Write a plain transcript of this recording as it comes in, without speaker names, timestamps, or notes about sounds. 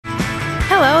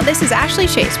Hello, this is Ashley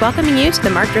Chase welcoming you to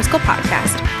the Mark Driscoll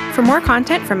Podcast. For more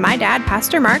content from my dad,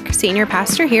 Pastor Mark, senior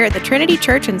pastor here at the Trinity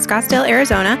Church in Scottsdale,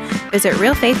 Arizona, visit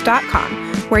realfaith.com,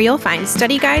 where you'll find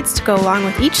study guides to go along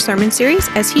with each sermon series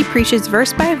as he preaches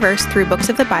verse by verse through books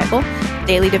of the Bible,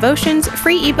 daily devotions,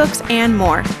 free ebooks, and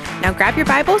more. Now grab your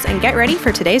Bibles and get ready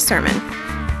for today's sermon.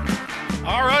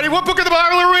 All righty, what book of the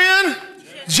Bible are we in?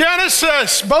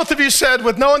 Genesis. Both of you said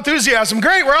with no enthusiasm.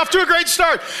 Great, we're off to a great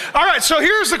start. All right, so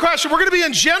here's the question. We're going to be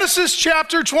in Genesis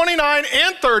chapter 29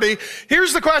 and 30.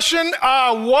 Here's the question.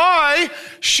 Why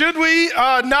should we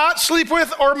not sleep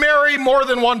with or marry more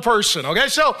than one person? Okay,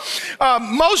 so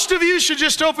most of you should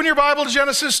just open your Bible to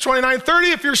Genesis 29, 30.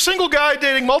 If you're a single guy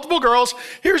dating multiple girls,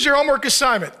 here's your homework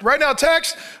assignment. Right now,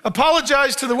 text,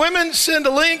 apologize to the women, send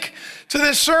a link to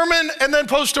this sermon, and then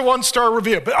post a 1-star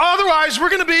review. But otherwise, we're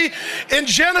going to be in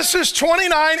Genesis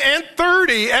 29 and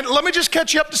 30. And let me just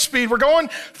catch you up to speed. We're going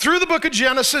through the book of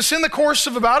Genesis in the course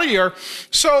of about a year.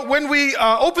 So when we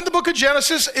open the book of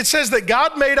Genesis, it says that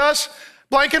God made us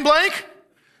blank and blank,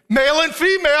 male and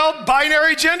female,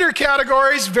 binary gender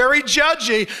categories, very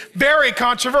judgy, very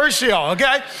controversial,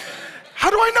 okay? How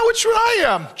do I know which one I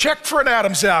am? Check for an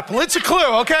Adam's apple. It's a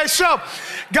clue, okay? So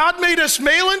God made us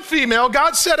male and female.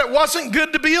 God said it wasn't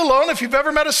good to be alone. If you've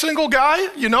ever met a single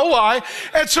guy, you know why.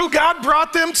 And so God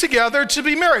brought them together to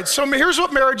be married. So here's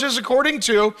what marriage is according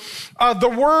to the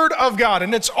Word of God.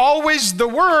 And it's always the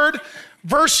Word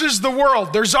versus the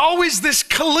world. There's always this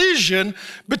collision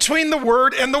between the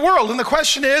Word and the world. And the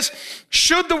question is,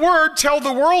 should the Word tell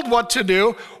the world what to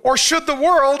do, or should the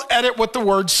world edit what the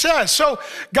Word says? So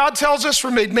God tells us we're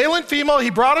made male and female.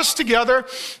 He brought us together,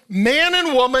 man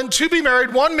and woman, to be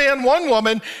married, one man, one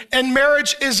woman, and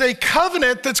marriage is a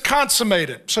covenant that's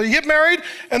consummated. So you get married,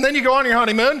 and then you go on your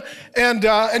honeymoon, and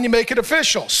you make it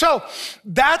official. So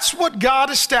that's what God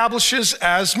establishes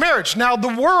as marriage. Now,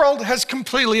 the world has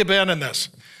completely abandoned this.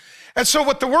 And so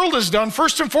what the world has done,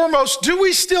 first and foremost, do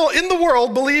we still in the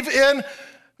world believe in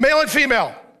male and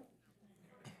female?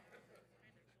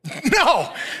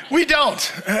 No, we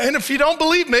don't. And if you don't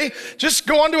believe me, just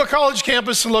go onto a college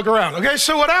campus and look around. Okay,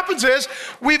 so what happens is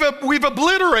we've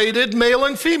obliterated male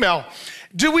and female.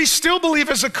 Do we still believe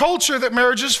as a culture that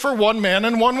marriage is for one man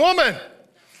and one woman?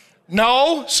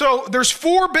 No. So there's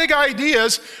 4 big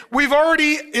ideas. We've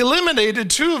already eliminated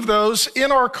 2 of those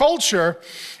in our culture.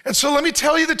 And so let me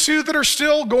tell you the 2 that are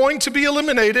still going to be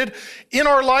eliminated in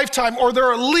our lifetime, or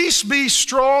there at least be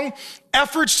strong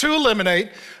efforts to eliminate.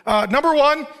 Number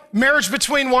 1, marriage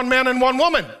between one man and one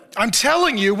woman. I'm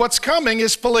telling you what's coming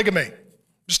is polygamy.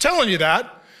 Just telling you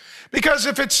that. Because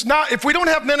if we don't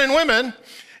have men and women,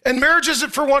 and marriage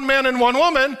isn't for one man and one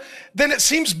woman, then it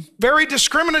seems very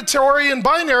discriminatory and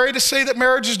binary to say that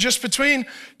marriage is just between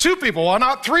 2 people. Why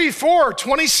not 3, 4,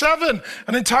 27,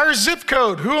 an entire zip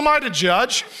code? Who am I to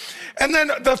judge? And then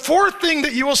the 4th thing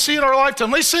that you will see in our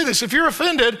lifetime, let me say this, if you're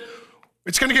offended,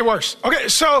 it's going to get worse. Okay,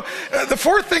 so the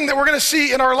 4th thing that we're going to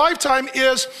see in our lifetime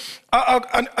is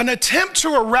an attempt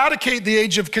to eradicate the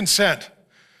age of consent.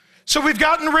 So we've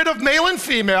gotten rid of male and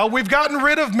female. We've gotten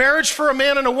rid of marriage for a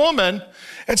man and a woman.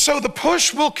 And so the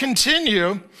push will continue.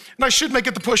 And I should make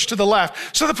it the push to the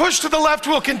left. So the push to the left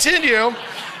will continue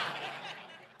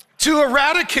to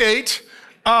eradicate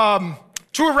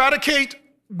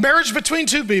marriage between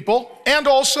 2 people and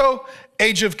also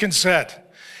age of consent.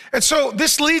 And so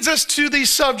this leads us to the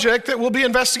subject that we'll be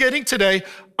investigating today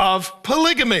of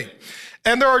polygamy.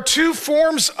 And there are 2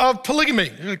 forms of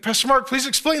polygamy. You're like, Pastor Mark, please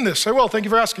explain this. I will, thank you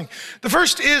for asking. The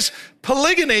first is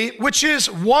polygyny, which is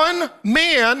one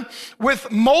man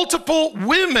with multiple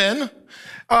women.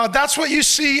 That's what you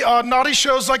see on naughty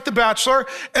shows like The Bachelor.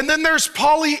 And then there's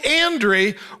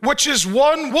polyandry, which is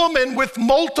one woman with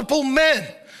multiple men,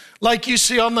 like you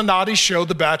see on the naughty show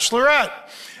The Bachelorette.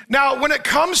 Now, when it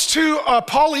comes to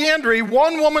polyandry,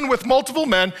 one woman with multiple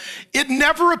men, it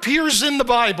never appears in the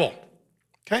Bible.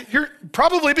 Okay,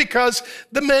 probably because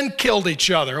the men killed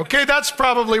each other. Okay, that's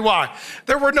probably why.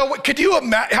 There were no, could you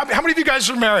imagine, how many of you guys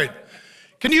are married?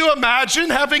 Can you imagine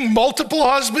having multiple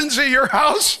husbands at your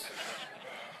house?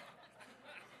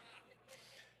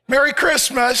 Merry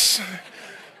Christmas.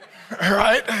 All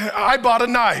right, I bought a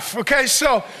knife. Okay,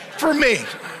 so for me,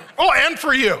 and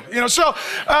for you, so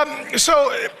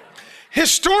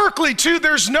historically, too,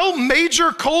 there's no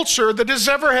major culture that has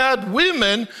ever had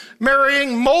women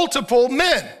marrying multiple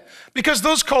men, because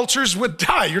those cultures would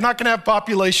die. You're not going to have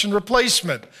population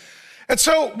replacement. And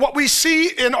so what we see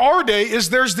in our day is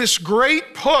there's this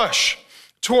great push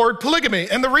toward polygamy.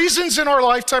 And the reasons in our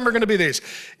lifetime are going to be these.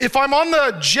 If I'm on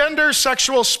the gender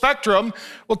sexual spectrum,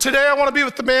 well, today I want to be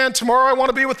with the man, tomorrow I want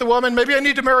to be with the woman. Maybe I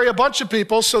need to marry a bunch of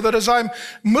people so that as I'm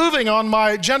moving on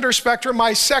my gender spectrum,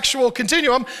 my sexual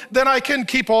continuum, then I can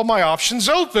keep all my options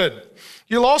open.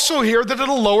 You'll also hear that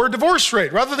it'll lower divorce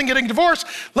rate. Rather than getting divorced,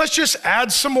 let's just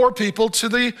add some more people to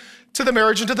the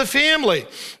marriage and to the family.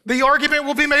 The argument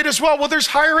will be made as well, there's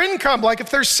higher income. Like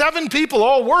if there's 7 people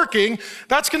all working,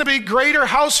 that's going to be greater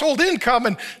household income.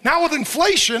 And now with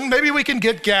inflation, maybe we can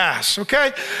get gas,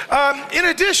 okay? In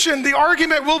addition, the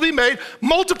argument will be made,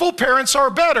 multiple parents are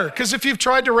better. Because if you've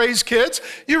tried to raise kids,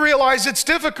 you realize it's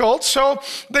difficult. So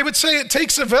they would say it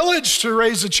takes a village to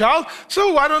raise a child.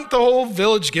 So why don't the whole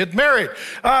village get married?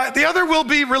 The other will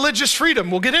be religious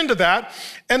freedom. We'll get into that.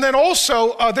 And then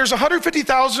also, there's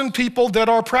 150,000 people that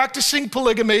are practicing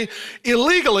polygamy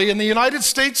illegally in the United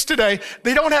States today.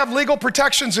 They don't have legal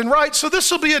protections and rights, so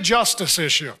this will be a justice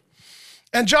issue.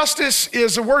 And justice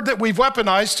is a word that we've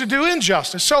weaponized to do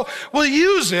injustice. So we'll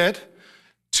use it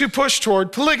to push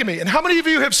toward polygamy. And how many of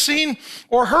you have seen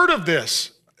or heard of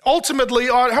this? Ultimately,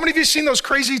 how many of you have seen those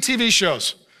crazy TV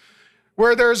shows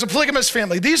where there's a polygamous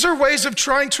family? These are ways of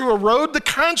trying to erode the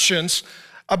conscience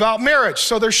about marriage.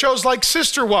 So there's shows like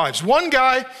Sister Wives. 1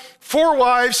 guy, 4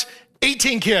 wives,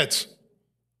 18 kids.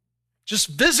 Just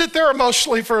visit there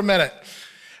emotionally for a minute.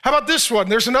 How about this one?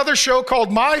 There's another show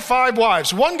called My 5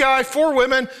 Wives. 1 guy, 4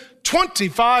 women,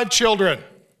 25 children.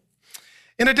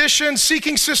 In addition,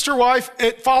 Seeking Sister Wife,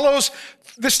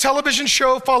 this television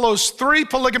show follows 3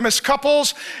 polygamous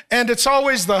couples, and it's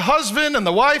always the husband and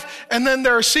the wife, and then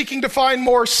they're seeking to find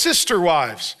more sister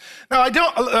wives. Now,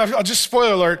 I'll just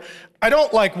spoiler alert, I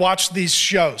don't watch these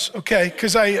shows, okay?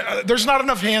 Because there's not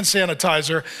enough hand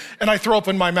sanitizer and I throw up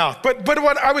in my mouth. But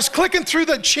when I was clicking through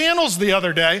the channels the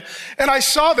other day and I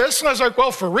saw this and I was like,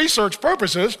 well, for research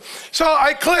purposes. So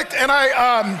I clicked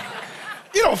and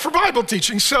for Bible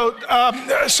teaching. So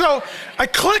I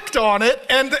clicked on it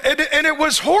and it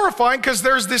was horrifying because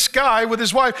there's this guy with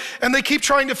his wife and they keep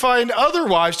trying to find other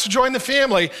wives to join the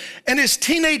family and his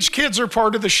teenage kids are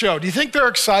part of the show. Do you think they're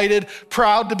excited,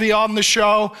 proud to be on the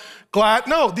show? Glad?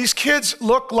 No, these kids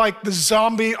look like the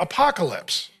zombie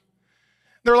apocalypse.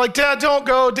 They're like, Dad, don't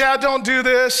go. Dad, don't do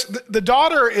this. The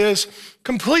daughter is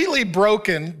completely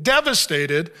broken,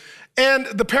 devastated, and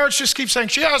the parents just keep saying,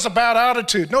 she has a bad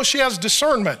attitude. No, she has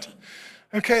discernment.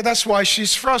 Okay, that's why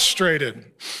she's frustrated.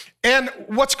 And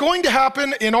what's going to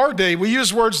happen in our day, we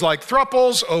use words like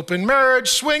thruples, open marriage,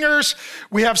 swingers.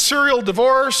 We have serial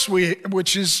divorce,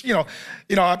 which is,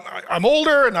 I'm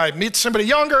older and I meet somebody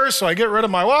younger, so I get rid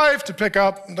of my wife to pick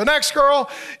up the next girl.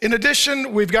 In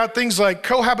addition, we've got things like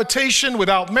cohabitation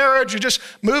without marriage. You're just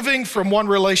moving from one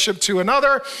relationship to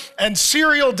another. And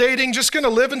serial dating, just going to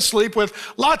live and sleep with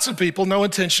lots of people, no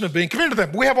intention of being committed to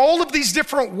them. We have all of these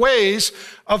different ways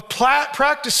of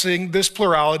practicing this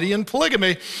plurality in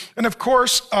polygamy. And of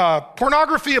course,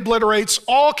 pornography obliterates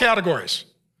all categories.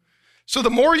 So the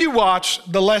more you watch,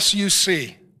 the less you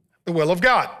see the will of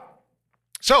God.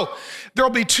 So there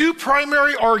will be 2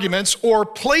 primary arguments or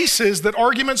places that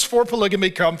arguments for polygamy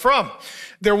come from.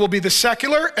 There will be the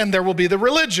secular and there will be the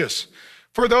religious.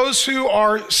 For those who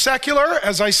are secular,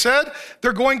 as I said,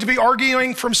 they're going to be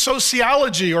arguing from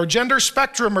sociology or gender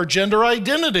spectrum or gender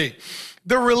identity.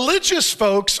 The religious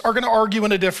folks are going to argue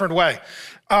in a different way.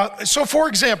 So for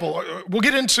example, we'll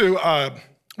get into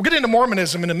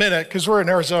Mormonism in a minute because we're in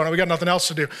Arizona. We got nothing else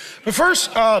to do. But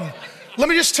first, let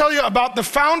me just tell you about the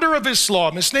founder of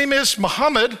Islam. His name is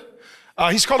Muhammad.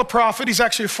 He's called a prophet. He's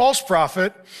actually a false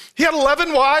prophet. He had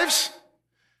 11 wives.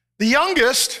 The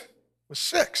youngest was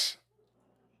 6.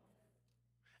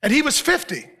 And he was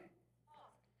 50.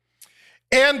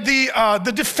 And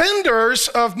the defenders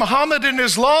of Muhammad and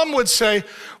Islam would say,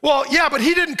 well, yeah, but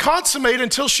he didn't consummate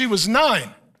until she was 9.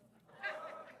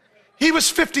 He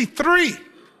was 53.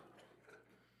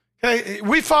 Okay,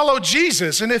 we follow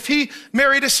Jesus, and if he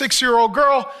married a 6-year-old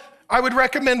girl, I would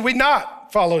recommend we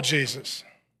not follow Jesus.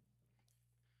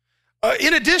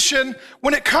 In addition,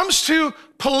 when it comes to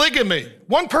polygamy,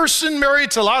 one person married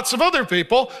to lots of other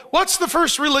people, what's the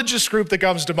first religious group that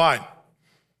comes to mind?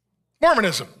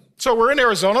 Mormonism. So we're in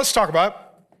Arizona, let's talk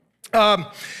about it.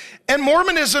 And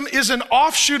Mormonism is an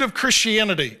offshoot of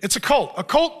Christianity. It's a cult. A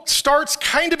cult starts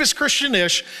kind of as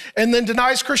Christian-ish and then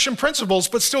denies Christian principles,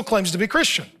 but still claims to be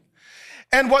Christian.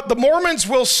 And what the Mormons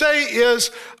will say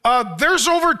is there's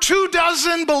over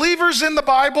 24 believers in the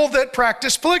Bible that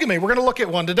practice polygamy. We're going to look at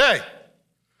one today.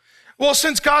 Well,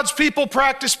 since God's people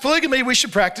practice polygamy, we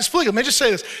should practice polygamy. Let me just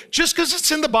say this. Just because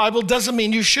it's in the Bible doesn't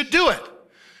mean you should do it.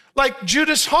 Like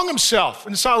Judas hung himself,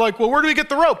 and it's not like, well, where do we get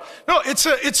the rope? No, it's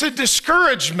a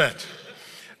discouragement.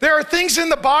 There are things in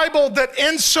the Bible that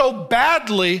end so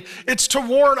badly, it's to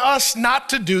warn us not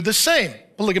to do the same.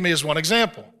 Polygamy is one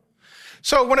example.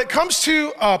 So when it comes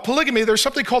to polygamy, there's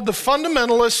something called the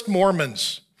fundamentalist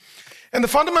Mormons. And the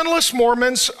fundamentalist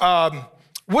Mormons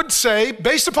would say,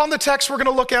 based upon the text we're going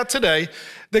to look at today,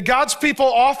 that God's people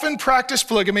often practice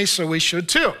polygamy, so we should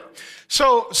too.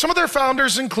 So some of their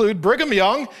founders include Brigham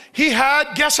Young. He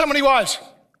had, guess how many wives?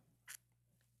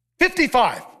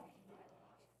 55.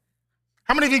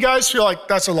 How many of you guys feel like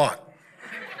that's a lot?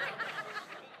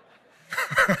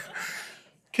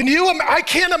 I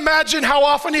can't imagine how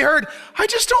often he heard, I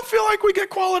just don't feel like we get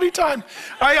quality time.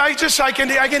 I can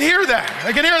hear that.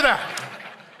 I can hear that.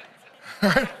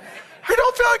 I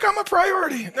don't feel like I'm a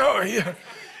priority. No, yeah.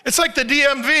 It's like the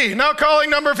DMV, now calling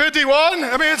number 51.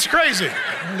 I mean, it's crazy,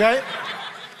 okay?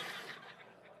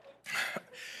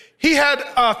 He had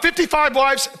 55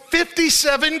 wives,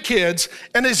 57 kids,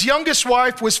 and his youngest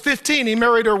wife was 15. He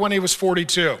married her when he was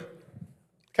 42,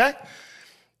 okay?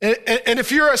 And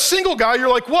if you're a single guy, you're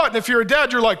like, what? And if you're a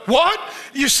dad, you're like, what?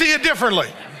 You see it differently,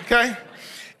 okay?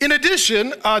 In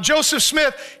addition, Joseph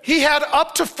Smith, he had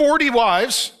up to 40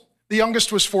 wives. The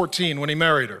youngest was 14 when he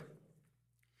married her.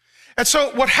 And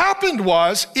so what happened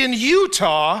was in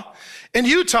Utah,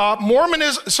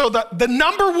 Mormonism, so the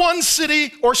number one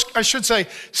city, or I should say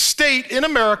state in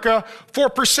America for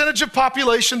percentage of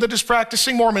population that is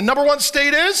practicing Mormon. Number one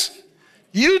state is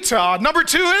Utah. Number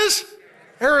two is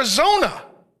Arizona.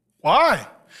 Why?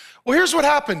 Well, here's what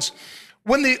happens.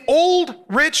 When the old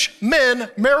rich men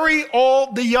marry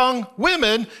all the young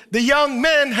women, the young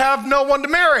men have no one to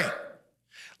marry.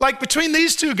 Like between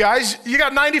these two guys, you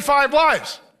got 95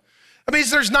 wives. That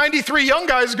means there's 93 young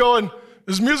guys going,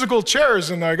 there's musical chairs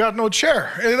and I got no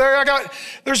chair.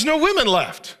 There's no women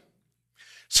left.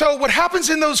 So what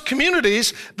happens in those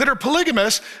communities that are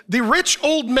polygamous, the rich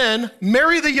old men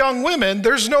marry the young women.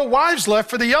 There's no wives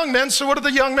left for the young men. So what do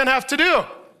the young men have to do?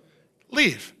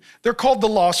 Leave. They're called the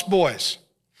lost boys.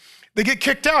 They get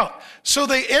kicked out. So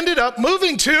they ended up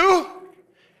moving to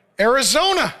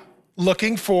Arizona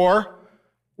looking for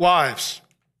wives.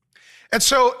 And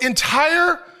so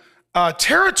entire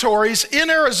territories in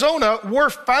Arizona were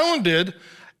founded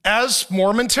as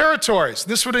Mormon territories.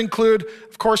 This would include,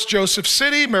 of course, Joseph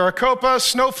City, Maricopa,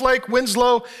 Snowflake,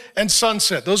 Winslow, and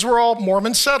Sunset. Those were all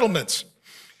Mormon settlements.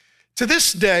 To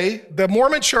this day, the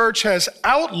Mormon church has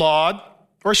outlawed,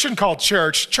 or I shouldn't call it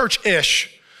church,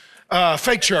 church-ish,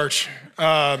 fake church,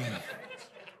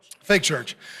 fake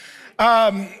church,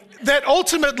 that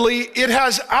ultimately it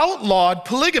has outlawed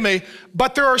polygamy,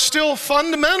 but there are still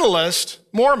fundamentalist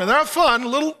Mormons. They're not fun, a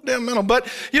little mental, but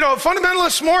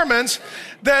fundamentalist Mormons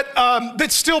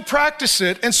that still practice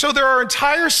it. And so there are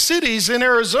entire cities in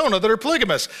Arizona that are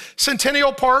polygamous.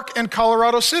 Centennial Park and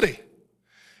Colorado City.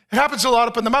 It happens a lot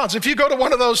up in the mountains. If you go to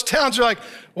one of those towns, you're like,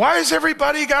 why has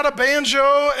everybody got a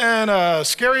banjo and a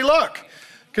scary look?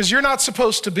 Because you're not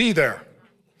supposed to be there.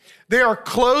 They are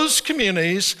closed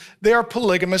communities. They are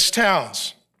polygamous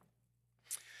towns.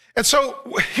 And so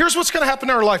here's what's going to happen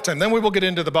in our lifetime. Then we will get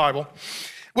into the Bible.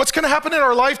 What's going to happen in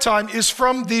our lifetime is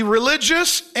from the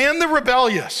religious and the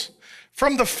rebellious,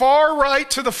 from the far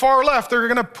right to the far left, they're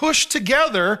going to push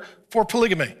together for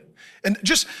polygamy. And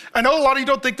I know a lot of you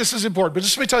don't think this is important, but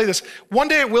just let me tell you this. One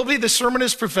day it will be, the sermon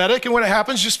is prophetic, and when it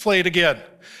happens, just play it again.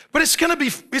 But it's going to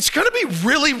be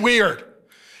really weird.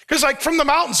 Because like from the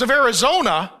mountains of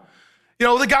Arizona,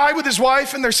 the guy with his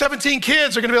wife and their 17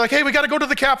 kids are going to be like, hey, we got to go to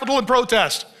the Capitol and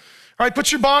protest. All right,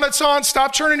 put your bonnets on,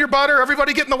 stop churning your butter,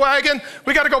 everybody get in the wagon,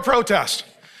 we got to go protest.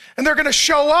 And they're going to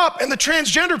show up, and the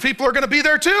transgender people are going to be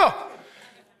there too.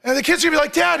 And the kids are going to be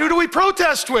like, Dad, who do we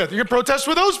protest with? You're going to protest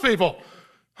with those people.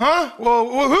 Huh?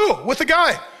 Well, who? With the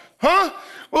guy. Huh?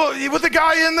 Well, with the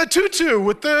guy in the tutu,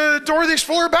 with the Dora the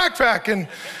Explorer backpack, and,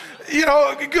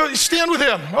 go stand with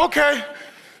him. Okay,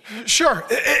 sure.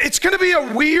 It's going to be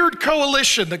a weird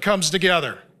coalition that comes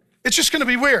together. It's just going to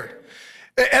be weird.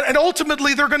 And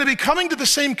ultimately, they're going to be coming to the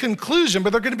same conclusion,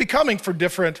 but they're going to be coming for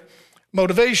different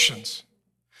motivations.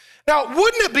 Now,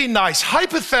 wouldn't it be nice,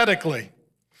 hypothetically,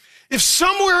 if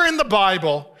somewhere in the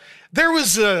Bible, there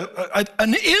was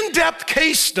an in-depth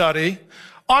case study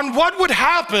on what would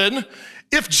happen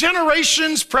if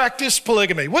generations practiced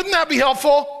polygamy? Wouldn't that be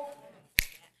helpful?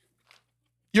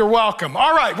 You're welcome.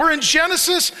 All right, we're in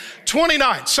Genesis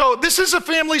 29. So this is a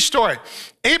family story.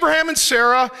 Abraham and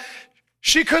Sarah,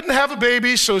 She couldn't have a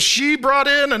baby, so she brought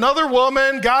in another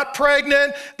woman, got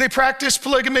pregnant. They practiced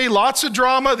polygamy, lots of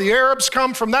drama. The Arabs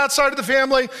come from that side of the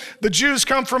family. The Jews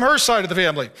come from her side of the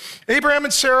family. Abraham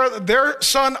and Sarah, their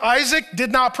son Isaac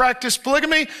did not practice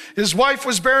polygamy. His wife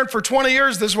was barren for 20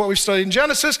 years. This is what we studied in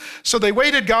Genesis. So they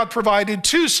waited. God provided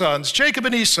two sons, Jacob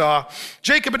and Esau.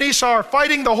 Jacob and Esau are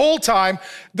fighting the whole time.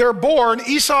 They're born.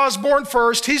 Esau is born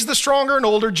first. He's the stronger and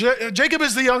older. Jacob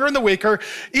is the younger and the weaker.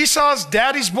 Esau's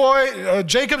daddy's boy.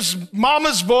 Jacob's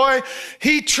mama's boy,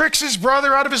 he tricks his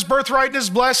brother out of his birthright and his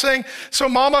blessing. So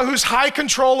mama, who's high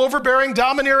control, overbearing,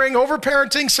 domineering,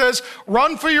 overparenting, says,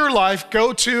 run for your life,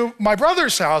 go to my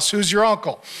brother's house, who's your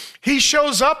uncle. He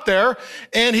shows up there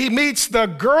and he meets the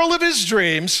girl of his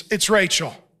dreams. It's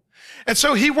Rachel. And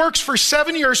so he works for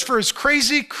 7 years for his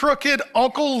crazy, crooked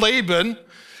Uncle Laban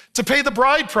to pay the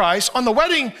bride price. On the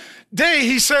wedding day,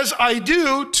 he says, I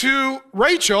do to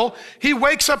Rachel. He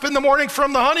wakes up in the morning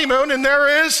from the honeymoon and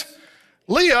there is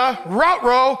Leah,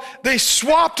 Ruh-roh. They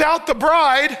swapped out the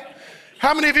bride.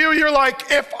 How many of you, you're like,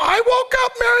 if I woke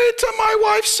up married to my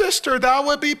wife's sister, that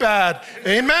would be bad.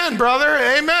 Amen, brother,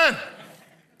 amen.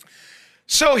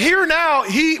 So here now,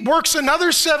 he works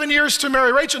another 7 years to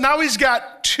marry Rachel. Now he's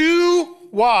got two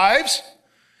wives.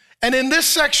 And in this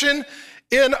section,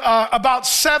 in about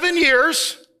 7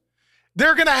 years,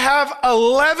 they're gonna have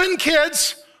 11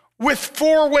 kids with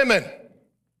 4 women.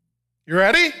 You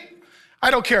ready? I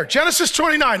don't care. Genesis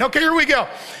 29. Okay, here we go.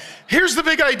 Here's the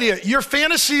big idea. Your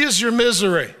fantasy is your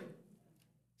misery.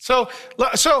 So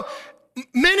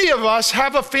many of us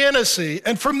have a fantasy,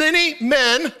 and for many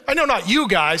men, I know not you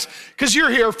guys, because you're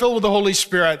here filled with the Holy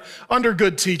Spirit, under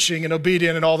good teaching and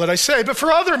obedient and all that I say, but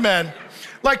for other men,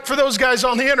 like for those guys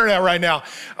on the internet right now.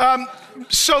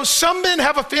 So some men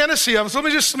have a fantasy of, let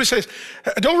me say this,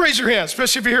 don't raise your hands,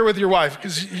 especially if you're here with your wife,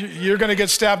 because you're gonna get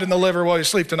stabbed in the liver while you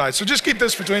sleep tonight. So just keep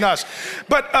this between us.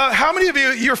 But how many of you,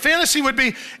 your fantasy would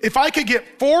be, if I could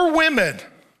get 4 women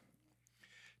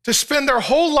to spend their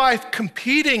whole life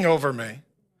competing over me,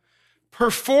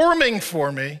 performing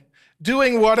for me,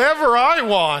 doing whatever I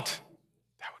want,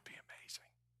 that would be amazing.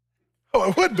 Oh,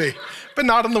 it would be, but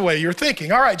not in the way you're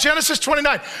thinking. All right, Genesis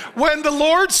 29. When the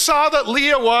Lord saw that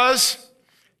Leah was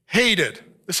hated.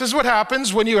 This is what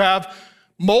happens when you have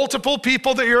multiple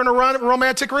people that you're in a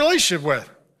romantic relationship with.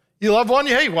 You love one,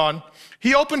 you hate one.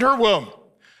 He opened her womb,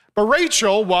 but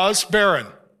Rachel was barren.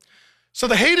 So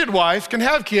the hated wife can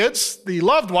have kids, the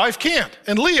loved wife can't.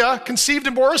 And Leah conceived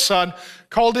and bore a son,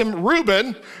 called him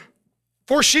Reuben,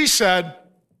 for she said,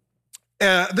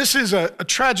 this is a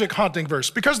tragic, haunting verse.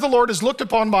 Because the Lord has looked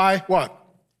upon my, what?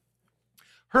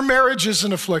 Her marriage is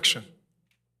an affliction.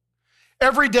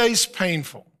 Every day's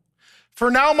painful. For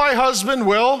now my husband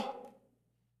will,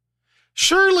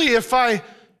 surely if I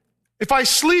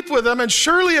sleep with him, and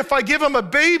surely if I give him a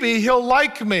baby, he'll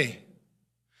like me.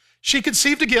 She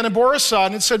conceived again and bore a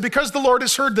son and said, because the Lord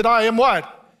has heard that I am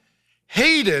what?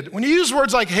 Hated. When you use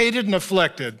words like hated and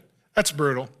afflicted, that's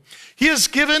brutal. He has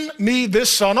given me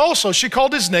this son also. She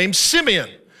called his name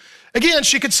Simeon. Again,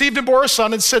 she conceived and bore a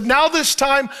son and said, now this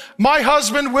time my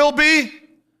husband will be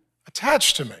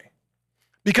attached to me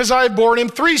because I have borne him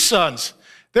 3 sons.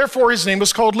 Therefore his name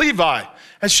was called Levi.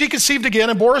 And she conceived again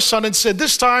and bore a son and said,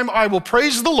 this time I will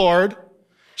praise the Lord.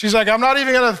 She's like, I'm not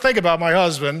even gonna think about my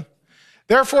husband.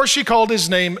 Therefore she called his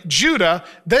name Judah.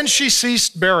 Then she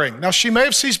ceased bearing. Now she may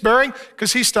have ceased bearing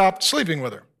because he stopped sleeping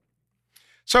with her.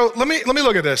 So let me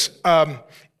look at this.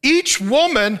 Each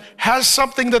woman has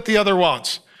something that the other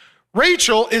wants.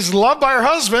 Rachel is loved by her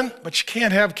husband, but she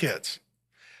can't have kids.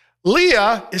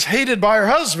 Leah is hated by her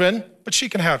husband, but she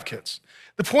can have kids.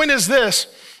 The point is this,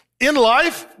 in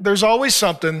life, there's always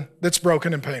something that's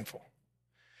broken and painful.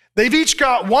 They've each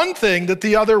got one thing that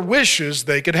the other wishes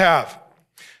they could have.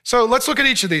 So let's look at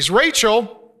each of these. Rachel's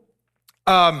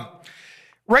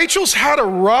had a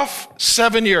rough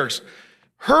 7 years.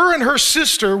 Her and her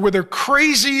sister, with their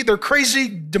crazy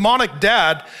demonic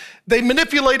dad, they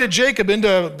manipulated Jacob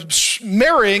into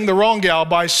marrying the wrong gal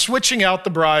by switching out the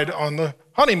bride on the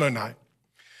honeymoon night.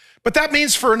 But that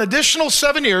means for an additional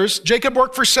 7 years, Jacob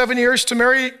worked for 7 years to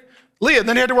marry Leah, and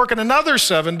then he had to work another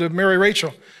 7 to marry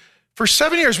Rachel. For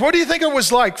 7 years, what do you think it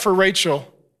was like for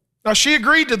Rachel? Now, she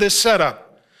agreed to this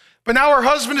setup, but now her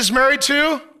husband is married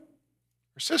to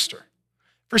her sister.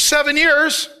 For 7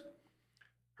 years,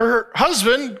 her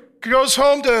husband goes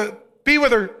home to be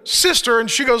with her sister, and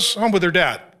she goes home with her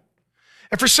dad.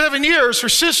 And for 7 years, her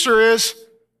sister is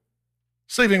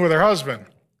sleeping with her husband,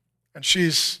 and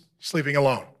she's sleeping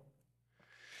alone.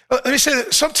 Let me say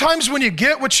that sometimes when you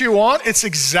get what you want, it's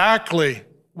exactly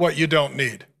what you don't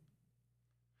need.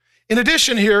 In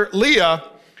addition here, Leah,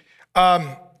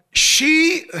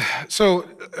 I'm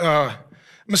going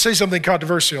to say something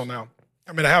controversial now.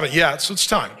 I mean, I haven't yet, so it's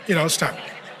time. It's time.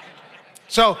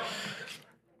 So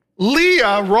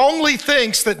Leah wrongly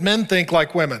thinks that men think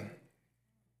like women.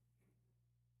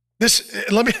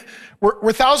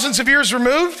 We're thousands of years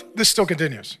removed, this still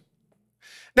continues.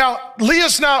 Now,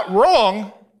 Leah's not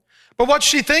wrong, but what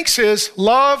she thinks is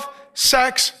love,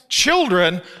 sex,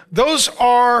 children, those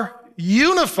are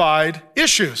unified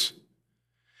issues.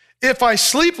 If I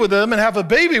sleep with him and have a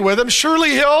baby with him,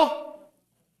 surely he'll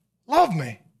love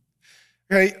me.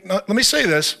 Okay, now, let me say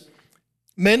this.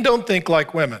 Men don't think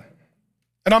like women.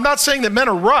 And I'm not saying that men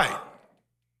are right.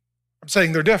 I'm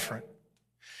saying they're different.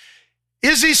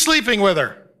 Is he sleeping with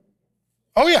her?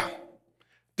 Oh, yeah.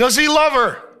 Does he love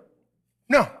her?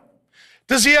 No.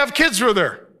 Does he have kids with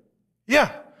her?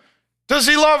 Yeah. Does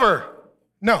he love her?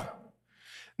 No.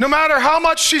 No matter how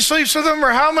much she sleeps with him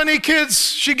or how many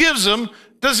kids she gives him,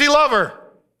 does he love her?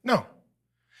 No.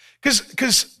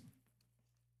 Because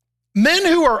men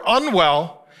who are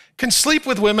unwell can sleep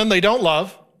with women they don't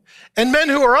love, and men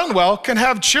who are unwell can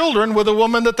have children with a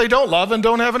woman that they don't love and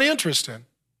don't have any interest in.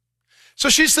 So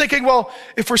she's thinking, well,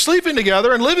 if we're sleeping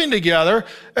together and living together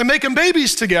and making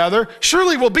babies together,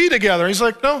 surely we'll be together. He's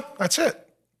like, no, that's it.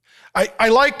 I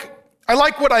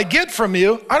like what I get from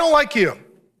you. I don't like you.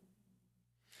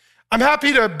 I'm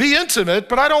happy to be intimate,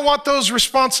 but I don't want those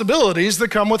responsibilities that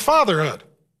come with fatherhood.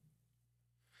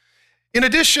 In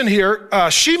addition here,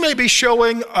 she may be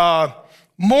showing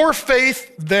more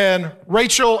faith than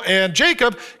Rachel and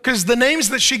Jacob because the names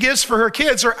that she gives for her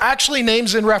kids are actually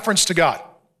names in reference to God.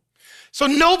 So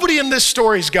nobody in this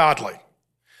story is godly.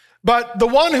 But the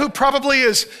one who probably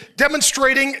is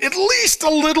demonstrating at least a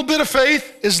little bit of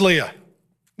faith is Leah.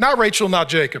 Not Rachel, not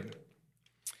Jacob.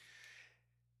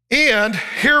 And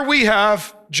here we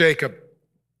have Jacob.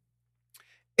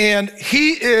 And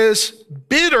he is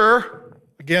bitter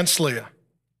against Leah.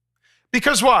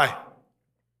 Because why?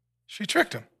 She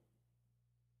tricked him.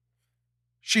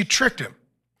 She tricked him.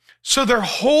 So their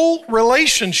whole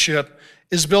relationship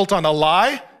is built on a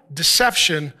lie,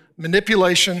 deception,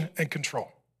 manipulation, and control.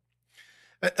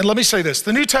 And let me say this.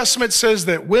 The New Testament says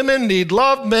that women need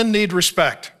love, men need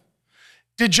respect.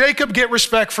 Did Jacob get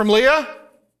respect from Leah?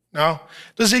 No.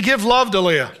 Does he give love to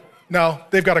Leah? No.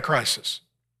 They've got a crisis.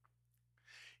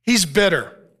 He's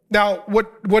bitter. Now,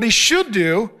 what he should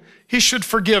do, he should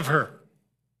forgive her.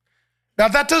 Now,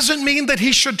 that doesn't mean that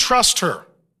he should trust her.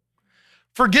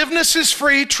 Forgiveness is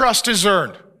free, trust is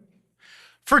earned.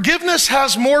 Forgiveness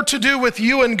has more to do with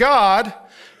you and God,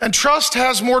 and trust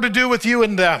has more to do with you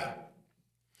and them.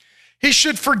 He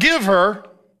should forgive her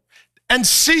and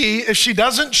see if she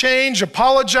doesn't change,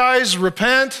 apologize,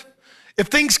 repent, if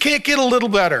things can't get a little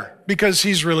better because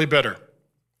he's really bitter.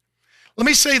 Let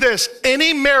me say this,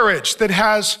 any marriage that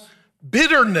has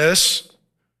bitterness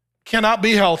cannot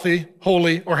be healthy,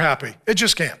 holy, or happy. It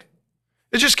just can't.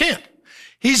 It just can't.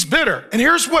 He's bitter. And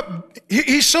here's what,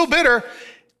 he's so bitter,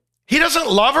 he doesn't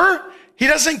love her, he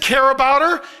doesn't care about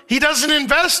her, he doesn't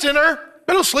invest in her,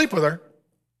 but he'll sleep with her.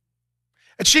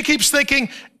 And she keeps thinking,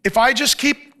 if I just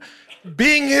keep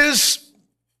being his,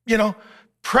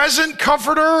 present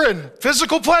comforter and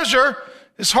physical pleasure,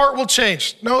 his heart will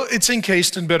change. No, it's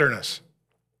encased in bitterness.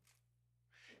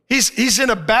 He's in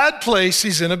a bad place,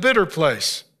 he's in a bitter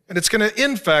place. And it's going to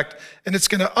infect, and it's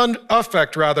going to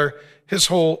affect, his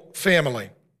whole family.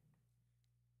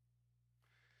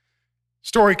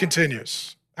 Story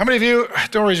continues. How many of you,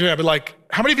 don't raise your hand, but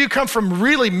how many of you come from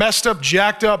really messed up,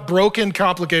 jacked up, broken,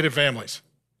 complicated families?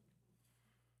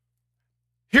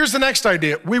 Here's the next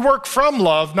idea. We work from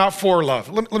love, not for love.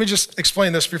 Let me just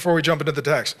explain this before we jump into the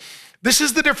text. This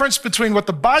is the difference between what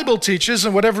the Bible teaches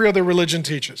and what every other religion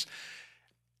teaches.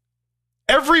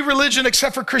 Every religion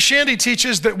except for Christianity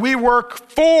teaches that we work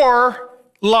for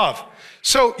love.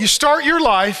 So you start your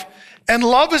life and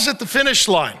love is at the finish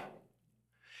line.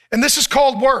 And this is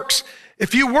called works.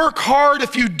 If you work hard,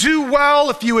 if you do well,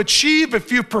 if you achieve,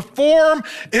 if you perform,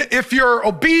 if you're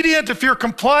obedient, if you're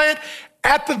compliant,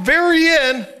 at the very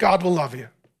end, God will love you.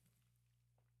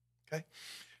 Okay?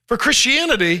 For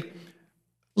Christianity,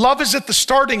 love is at the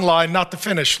starting line, not the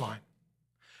finish line.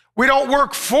 We don't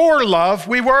work for love,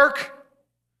 we work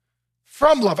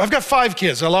from love. I've got 5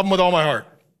 kids. I love them with all my heart.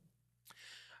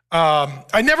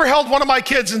 I never held one of my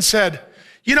kids and said,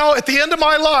 at the end of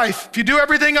my life, if you do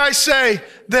everything I say,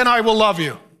 then I will love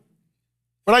you.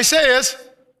 What I say is,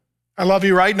 I love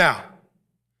you right now.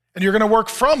 And you're going to work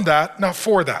from that, not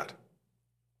for that.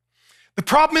 The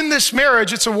problem in this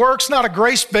marriage, it's a works, not a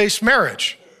grace-based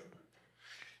marriage.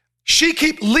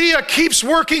 Leah keeps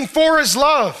working for his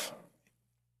love.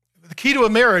 The key to a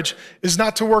marriage is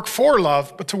not to work for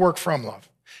love, but to work from love.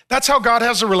 That's how God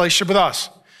has a relationship with us.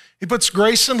 He puts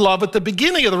grace and love at the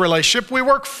beginning of the relationship. We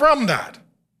work from that.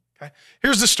 Okay?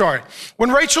 Here's the story.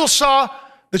 When Rachel saw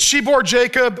that she bore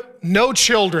Jacob no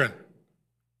children,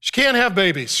 she can't have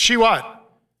babies. She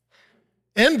what?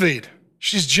 Envied.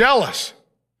 She's jealous.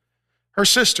 Her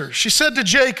sister. She said to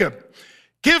Jacob,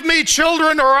 "Give me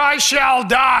children or I shall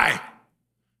die."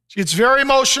 She gets very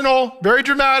emotional, very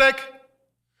dramatic.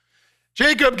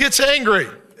 Jacob gets angry.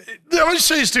 I want to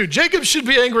say this too. Jacob should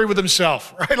be angry with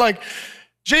himself, right? Like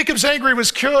Jacob's anger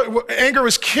was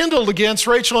kindled against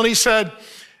Rachel, and he said,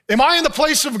 "Am I in the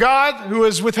place of God who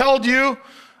has withheld you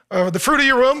the fruit of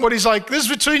your womb?" But he's like, "This is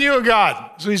between you and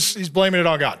God." So he's blaming it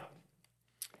on God.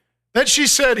 Then she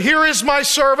said, "Here is my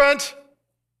servant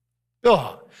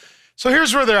Bilhah." So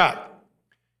here's where they're at.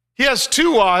 He has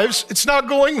 2 wives. It's not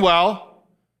going well.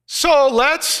 So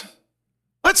let's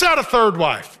add a 3rd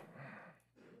wife.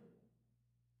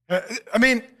 I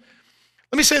mean,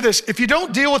 let me say this. If you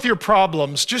don't deal with your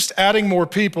problems, just adding more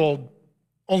people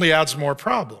only adds more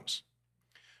problems.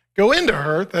 Go into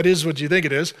her, that is what you think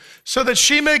it is, so that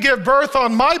she may give birth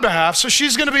on my behalf, so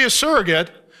she's going to be a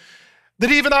surrogate, that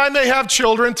even I may have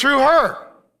children through her.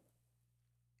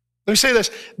 Let me say this.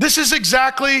 This is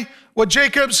exactly what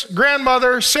Jacob's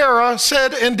grandmother, Sarah,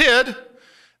 said and did.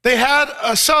 They had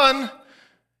a son.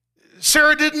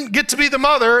 Sarah didn't get to be the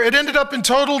mother. It ended up in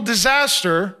total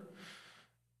disaster.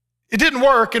 It didn't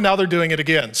work, and now they're doing it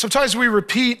again. Sometimes we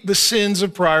repeat the sins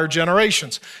of prior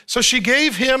generations. So she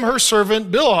gave him her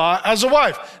servant Bilhah as a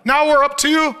wife. Now we're up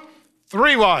to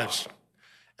 3 wives.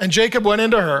 And Jacob went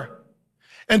into her.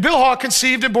 And Bilhah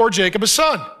conceived and bore Jacob a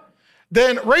son.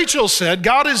 Then Rachel said,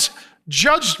 "God has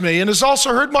judged me and has also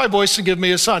heard my voice and given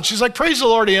me a son." She's like, "Praise the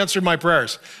Lord, he answered my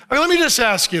prayers." Okay, let me just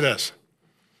ask you this.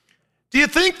 Do you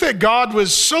think that God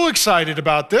was so excited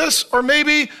about this? Or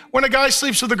maybe when a guy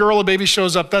sleeps with a girl, a baby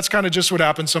shows up, that's kind of just what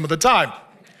happens some of the time.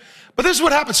 But this is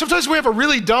what happens. Sometimes we have a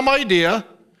really dumb idea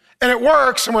and it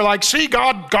works and we're like, "See,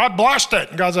 God blessed it."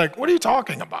 And God's like, "What are you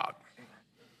talking about?"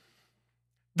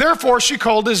 Therefore, she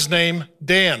called his name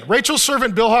Dan. Rachel's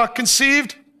servant Bilhah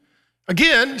conceived.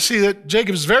 Again, you see that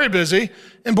Jacob is very busy,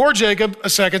 and bore Jacob a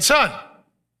 2nd son.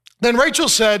 Then Rachel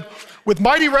said, "With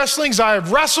mighty wrestlings I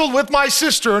have wrestled with my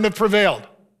sister and have prevailed."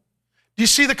 Do you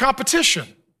see the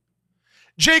competition?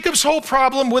 Jacob's whole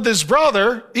problem with his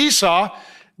brother, Esau,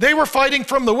 they were fighting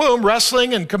from the womb,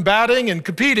 wrestling and combating and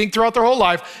competing throughout their whole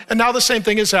life, and now the same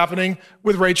thing is happening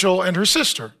with Rachel and her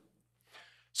sister.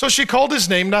 So she called his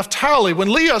name Naphtali.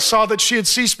 When Leah saw that she had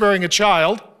ceased bearing a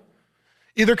child,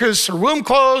 either because her womb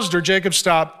closed or Jacob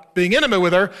stopped being intimate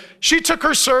with her, she took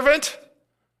her servant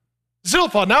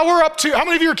Zilpah. Now we're up to, how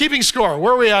many of you are keeping score?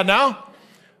 Where are we at now?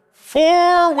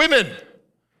 4 women.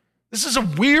 This is a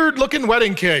weird looking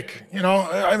wedding cake. You know,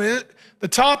 I mean, the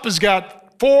top has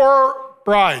got 4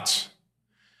 brides,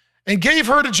 and gave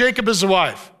her to Jacob as a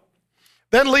wife.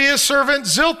 Then Leah's servant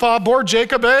Zilpah bore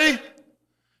Jacob a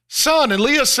son, and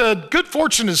Leah said, "Good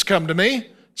fortune has come to me."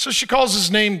 So she calls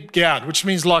his name Gad, which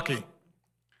means lucky.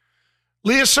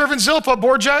 Leah's servant Zilpah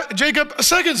bore Jacob a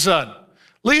 2nd son.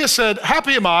 Leah said,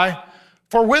 "Happy am I,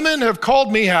 for women have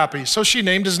called me happy." So she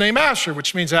named his name Asher,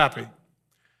 which means happy.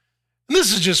 And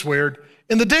this is just weird.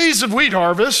 In the days of wheat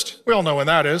harvest, we all know when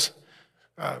that is.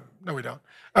 No, we don't.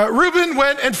 Reuben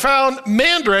went and found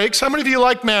mandrakes. How many of you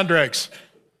like mandrakes?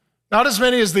 Not as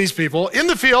many as these people. In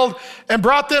the field, and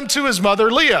brought them to his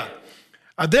mother Leah.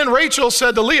 Then Rachel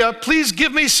said to Leah, "Please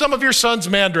give me some of your son's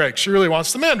mandrakes." She really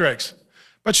wants the mandrakes.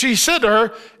 But she said to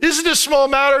her, "Isn't it a small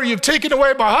matter? You've taken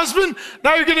away my husband.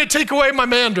 Now you're going to take away my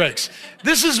mandrakes."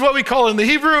 This is what we call in the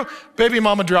Hebrew baby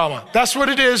mama drama. That's what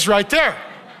it is right there.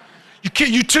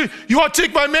 You want to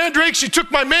take my mandrakes? You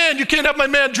took my man. You can't have my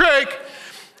mandrake.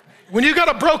 When you got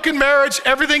a broken marriage,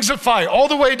 everything's a fight, all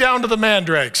the way down to the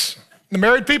mandrakes. The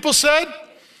married people said,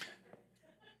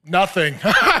 nothing.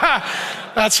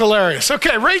 That's hilarious.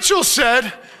 Okay, Rachel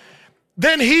said,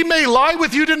 "Then he may lie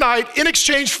with you tonight in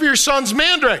exchange for your son's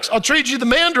mandrakes. I'll trade you the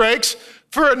mandrakes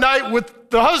for a night with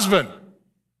the husband."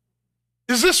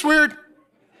 Is this weird?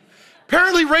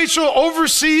 Apparently, Rachel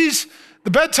oversees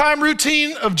the bedtime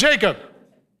routine of Jacob.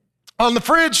 On the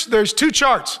fridge, there's 2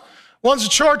 charts. One's a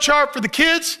chart for the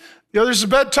kids. The other's a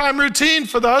bedtime routine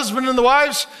for the husband and the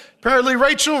wives. Apparently,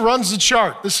 Rachel runs the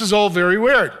chart. This is all very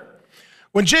weird.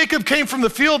 When Jacob came from the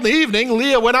field in the evening,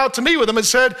 Leah went out to meet with him and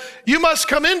said, "You must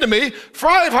come in to me, for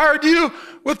I have hired you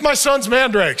with my son's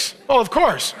mandrakes." Oh, of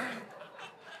course.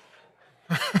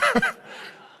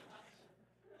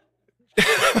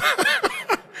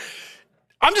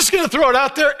 I'm just going to throw it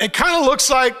out there. It kind of looks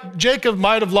like Jacob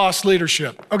might have lost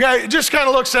leadership. Okay, it just kind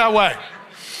of looks that way.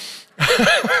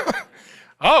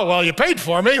 Oh, well, you paid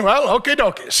for me. Well, okay,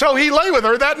 dokie. So he lay with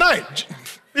her that night.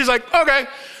 He's like, okay.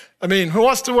 I mean, who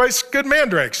wants to waste good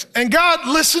mandrakes? And God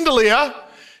listened to Leah.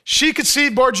 She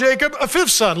conceived, bore Jacob a fifth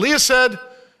son. Leah said,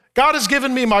 God has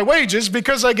given me my wages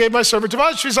because I gave my servant to my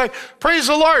husband. She's like, praise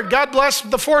the Lord. God bless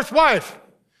the fourth wife.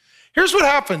 Here's what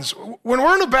happens. When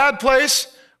we're in a bad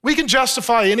place, we can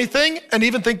justify anything and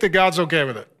even think that God's okay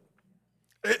with it.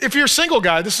 If you're a single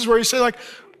guy, this is where you say, like,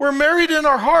 we're married in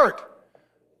our heart.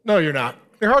 No, you're not.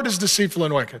 Your heart is deceitful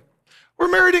and wicked.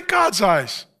 We're married in God's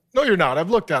eyes. No, you're not. I've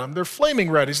looked at him. They're flaming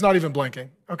red. He's not even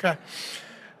blinking. Okay.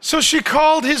 So she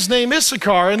called his name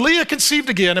Issachar, and Leah conceived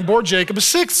again and bore Jacob a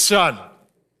sixth son.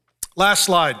 Last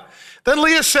slide. Then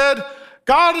Leah said,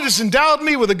 God has endowed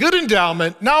me with a good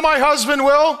endowment. Now my husband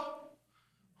will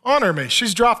honor me.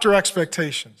 She's dropped her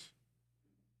expectations.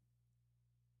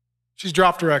 She's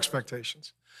dropped her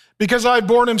expectations. Because I've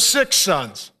borne him 6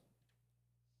 sons.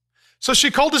 So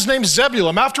she called his name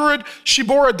Zebulun. Afterward, she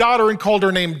bore a daughter and called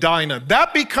her name Dinah.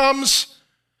 That becomes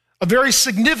a very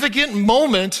significant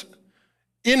moment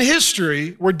in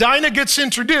history where Dinah gets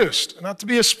introduced. Not to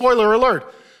be a spoiler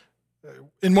alert,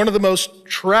 in one of the most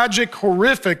tragic,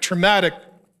 horrific, traumatic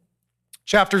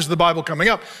chapters of the Bible coming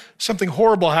up, something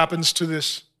horrible happens to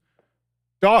this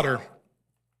daughter,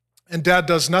 and dad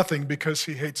does nothing because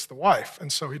he hates the wife,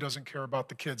 and so he doesn't care about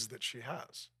the kids that she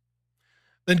has.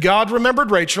 Then God remembered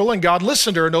Rachel, and God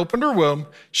listened to her and opened her womb.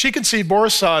 She conceived, bore a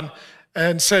son,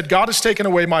 and said, God has taken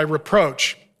away my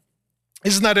reproach.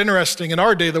 Isn't that interesting? In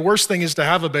our day, the worst thing is to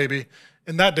have a baby.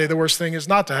 In that day, the worst thing is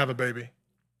not to have a baby.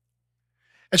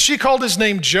 And she called his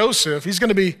name Joseph. He's going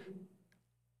to be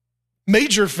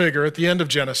major figure at the end of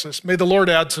Genesis. May the Lord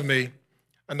add to me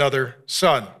another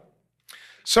son.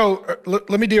 So let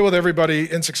me deal with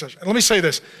everybody in succession. And let me say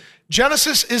this.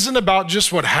 Genesis isn't about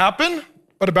just what happened,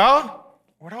 but about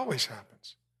what always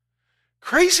happens.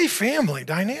 Crazy family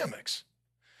dynamics.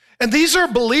 And these are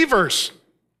believers.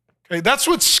 Okay, that's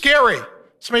what's scary.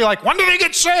 Somebody like, when do they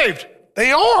get saved?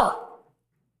 They are.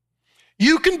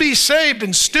 You can be saved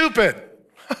and stupid.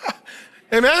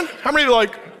 Amen? How many are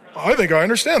like, oh, I think I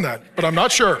understand that, but I'm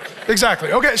not sure.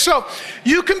 Exactly. Okay, so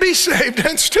you can be saved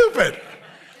and stupid.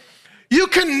 You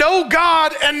can know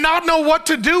God and not know what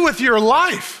to do with your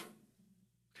life.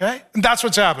 Okay? And that's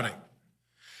what's happening.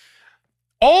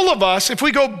 All of us, if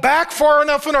we go back far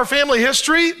enough in our family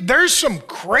history, there's some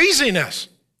craziness,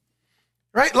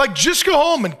 right? Like just go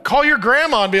home and call your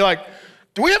grandma and be like,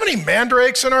 do we have any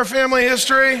mandrakes in our family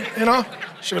history? You know,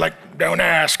 she'll be like, don't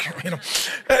ask. You know,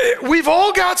 we've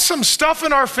all got some stuff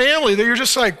in our family that you're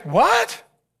just like, what?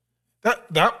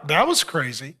 That was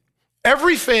crazy.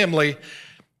 Every family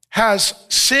has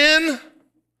sin,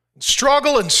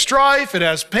 struggle, and strife. It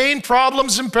has pain,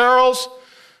 problems, and perils.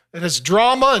 It has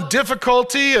drama and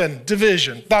difficulty and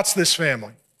division. That's this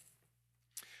family.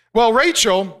 Well,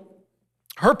 Rachel,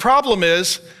 her problem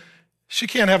is she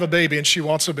can't have a baby, and she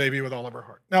wants a baby with all of her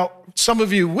heart. Now, some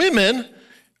of you women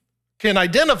can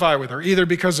identify with her, either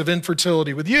because of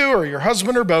infertility with you or your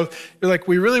husband or both. You're like,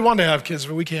 we really want to have kids,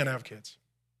 but we can't have kids.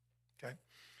 Okay?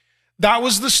 That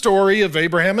was the story of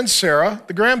Abraham and Sarah,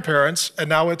 the grandparents, and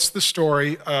now it's the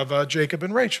story of Jacob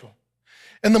and Rachel.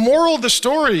 And the moral of the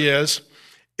story is,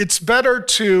 it's better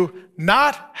to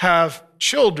not have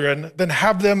children than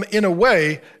have them in a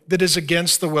way that is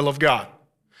against the will of God.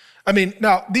 I mean,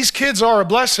 now, these kids are a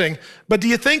blessing, but do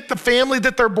you think the family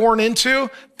that they're born into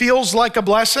feels like a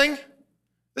blessing?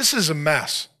 This is a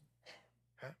mess.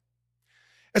 Okay?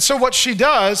 And so what she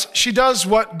does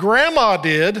what grandma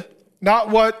did, not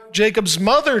what Jacob's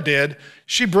mother did.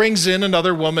 She brings in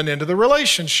another woman into the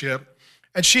relationship.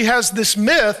 And she has this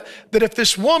myth that if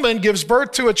this woman gives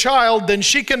birth to a child, then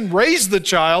she can raise the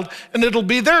child and it'll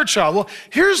be their child. Well,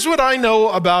 here's what I know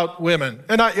about women.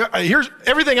 And here's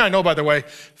everything I know, by the way,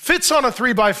 fits on a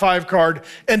 3x5 card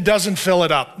and doesn't fill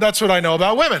it up. That's what I know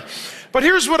about women. But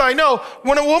here's what I know.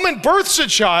 When a woman births a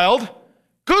child,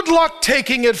 good luck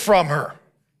taking it from her.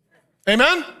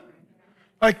 Amen?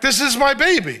 Like, this is my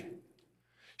baby.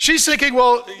 She's thinking,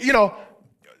 well, you know,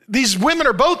 these women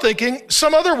are both thinking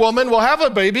some other woman will have a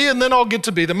baby and then I'll get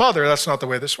to be the mother. That's not the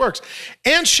way this works.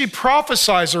 And she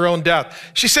prophesies her own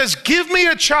death. She says, give me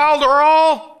a child or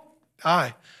I'll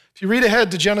die. If you read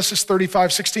ahead to Genesis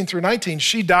 35, 16 through 19,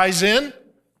 she dies in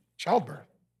childbirth.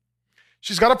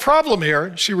 She's got a problem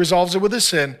here. She resolves it with a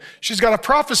sin. She's got a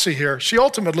prophecy here. She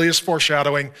ultimately is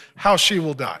foreshadowing how she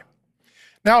will die.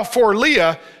 Now for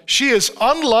Leah, she is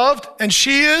unloved and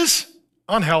she is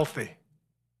unhealthy.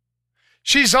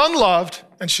 She's unloved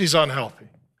and she's unhealthy.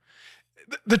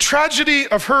 The tragedy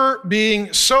of her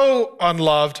being so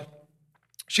unloved,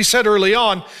 she said early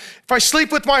on, if I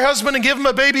sleep with my husband and give him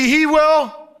a baby, he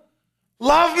will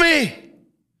love me.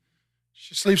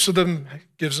 She sleeps with him,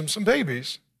 gives him some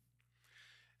babies.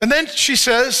 And then she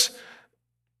says,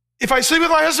 if I sleep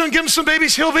with my husband and give him some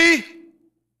babies, he'll be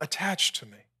attached to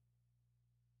me.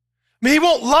 I mean, he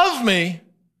won't love me,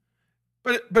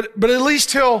 but at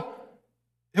least he'll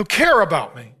care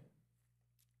about me.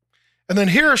 And then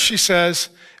here she says,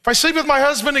 if I sleep with my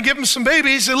husband and give him some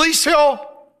babies, at least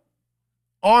he'll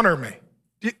honor me.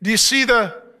 Do you see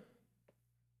the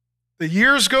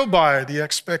years go by, the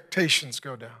expectations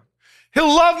go down.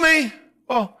 He'll love me.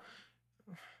 Well,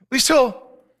 at least he'll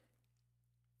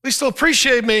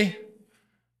appreciate me.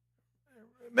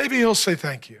 Maybe he'll say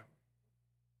thank you.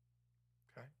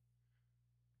 Okay.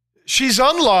 She's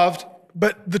unloved,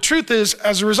 but the truth is,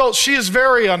 as a result, she is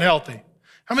very unhealthy.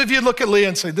 How many of you look at Leah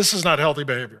and say, this is not healthy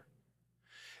behavior?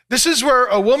 This is where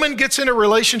a woman gets in a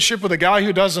relationship with a guy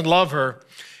who doesn't love her,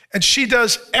 and she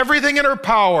does everything in her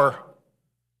power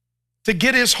to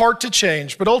get his heart to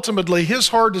change, but ultimately his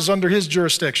heart is under his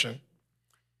jurisdiction,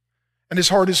 and his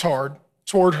heart is hard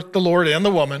toward the Lord and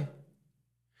the woman.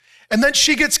 And then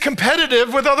she gets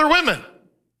competitive with other women.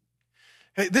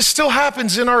 Hey, this still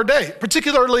happens in our day,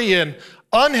 particularly in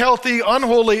unhealthy,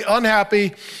 unholy,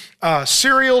 unhappy,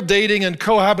 serial dating and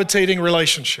cohabitating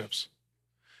relationships.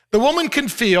 The woman can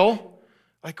feel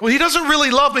like, well, he doesn't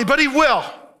really love me, but he will.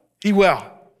 He will.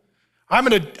 I'm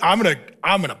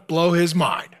gonna blow his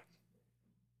mind.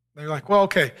 They're like, well,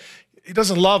 okay, he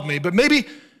doesn't love me, but maybe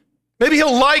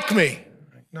he'll like me.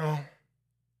 No,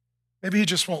 maybe he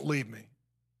just won't leave me.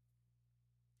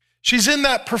 She's in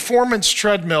that performance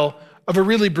treadmill of a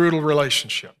really brutal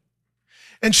relationship.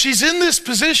 And she's in this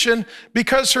position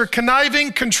because her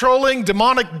conniving, controlling,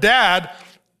 demonic dad,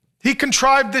 he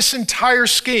contrived this entire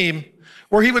scheme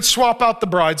where he would swap out the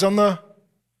brides on the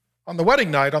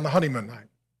wedding night, on the honeymoon night.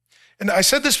 And I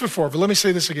said this before, but let me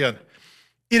say this again.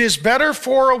 It is better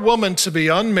for a woman to be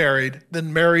unmarried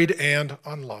than married and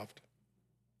unloved.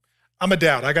 I'm a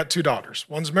dad. I got 2 daughters.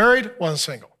 One's married, one's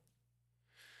single.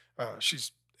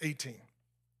 She's 18.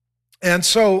 And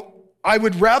so I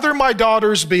would rather my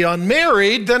daughters be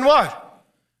unmarried than what?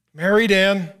 Married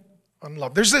and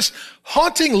unloved. There's this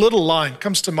haunting little line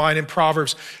comes to mind in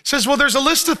Proverbs. It says, well, there's a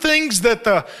list of things that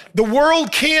the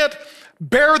world can't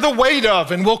bear the weight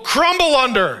of and will crumble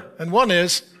under. And one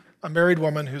is a married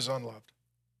woman who's unloved.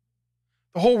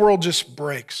 The whole world just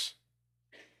breaks.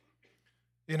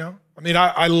 You know? I mean,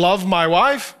 I love my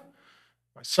wife.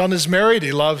 My son is married.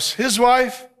 He loves his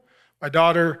wife. My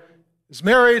daughter is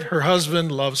married. Her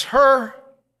husband loves her.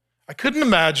 I couldn't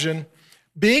imagine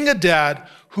being a dad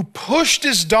who pushed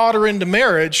his daughter into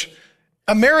marriage,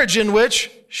 a marriage in which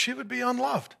she would be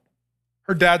unloved.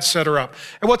 Her dad set her up.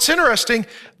 And what's interesting,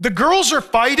 the girls are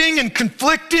fighting and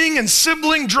conflicting and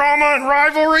sibling drama and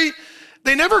rivalry.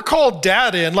 They never called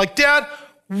dad in, like, Dad,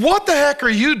 what the heck are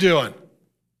you doing?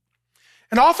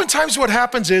 And oftentimes what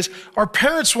happens is our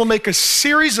parents will make a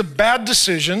series of bad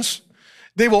decisions.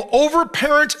 They will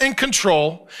overparent and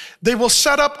control. They will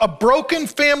set up a broken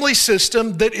family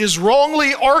system that is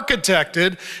wrongly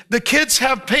architected. The kids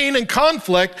have pain and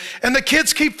conflict, and the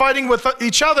kids keep fighting with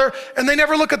each other, and they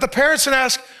never look at the parents and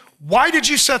ask, why did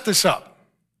you set this up?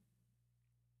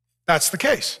 That's the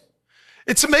case.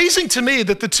 It's amazing to me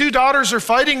that the 2 daughters are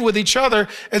fighting with each other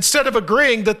instead of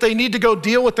agreeing that they need to go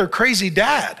deal with their crazy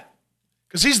dad,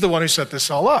 because he's the one who set this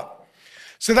all up.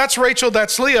 So that's Rachel,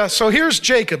 that's Leah. So here's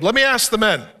Jacob. Let me ask the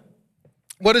men.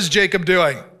 What is Jacob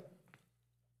doing?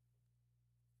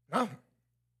 No.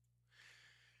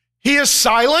 He is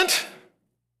silent.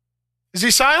 Is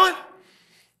he silent?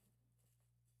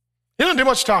 He doesn't do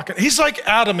much talking. He's like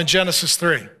Adam in Genesis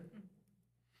 3.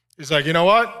 He's like, you know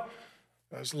what?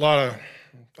 There's a lot of,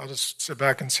 I'll just sit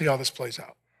back and see how this plays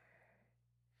out.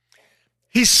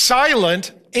 He's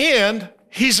silent, and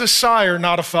he's a sire,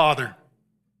 not a father.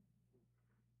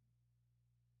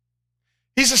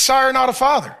 He's a sire, not a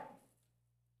father.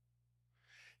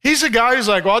 He's a guy who's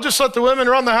like, well, I'll just let the women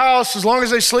run the house. As long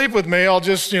as they sleep with me, I'll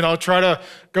just, try to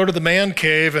go to the man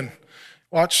cave and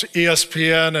watch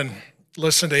ESPN and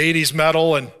listen to 80s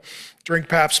metal and drink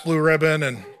Pabst Blue Ribbon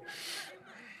and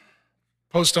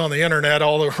post on the internet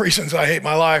all the reasons I hate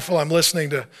my life while I'm listening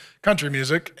to country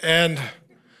music. And,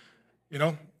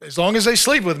 as long as they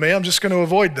sleep with me, I'm just going to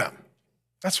avoid them.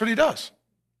 That's what he does.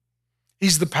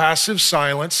 He's the passive,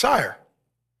 silent sire.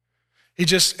 He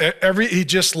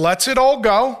just lets it all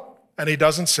go, and he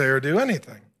doesn't say or do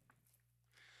anything.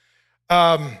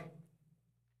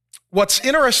 What's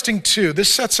interesting too,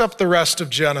 this sets up the rest of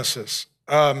Genesis.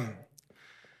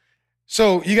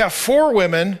 So you got 4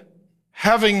 women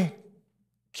having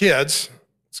kids.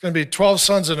 It's going to be 12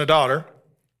 sons and a daughter,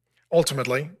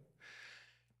 ultimately.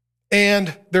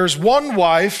 and there's one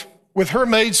wife with her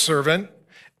maidservant,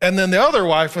 and then the other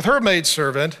wife with her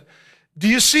maidservant, do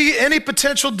you see any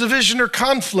potential division or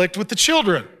conflict with the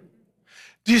children?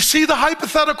 Do you see the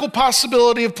hypothetical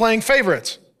possibility of playing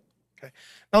favorites? Okay.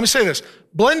 Now let me say this.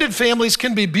 Blended families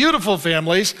can be beautiful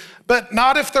families, but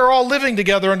not if they're all living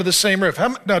together under the same roof.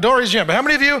 Now, don't raise your hand, but how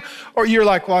many of you, or you're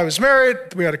like, well, I was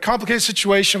married, we had a complicated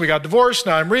situation, we got divorced,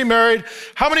 now I'm remarried.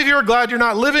 How many of you are glad you're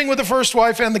not living with the first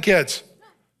wife and the kids?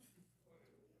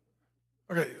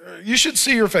 Okay, you should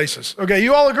see your faces. Okay,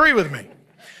 you all agree with me.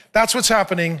 That's what's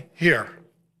happening here.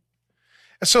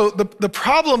 And so the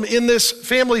problem in this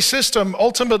family system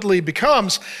ultimately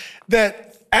becomes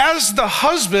that as the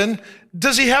husband,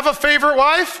 does he have a favorite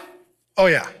wife? Oh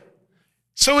yeah.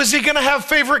 So is he gonna have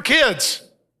favorite kids?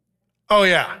 Oh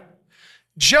yeah.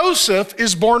 Joseph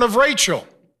is born of Rachel.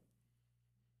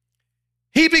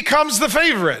 He becomes the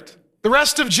favorite. The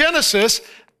rest of Genesis,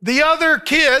 the other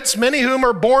kids, many of whom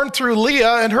are born through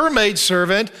Leah and her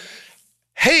maidservant,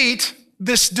 hate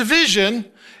this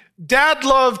division. Dad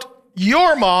loved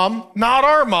your mom, not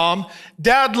our mom.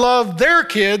 Dad loved their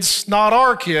kids, not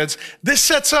our kids. This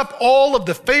sets up all of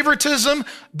the favoritism,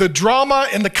 the drama,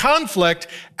 and the conflict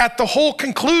at the whole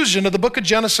conclusion of the book of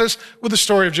Genesis with the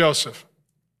story of Joseph.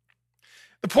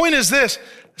 The point is this: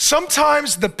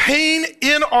 sometimes the pain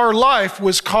in our life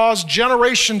was caused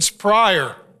generations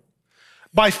prior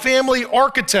by family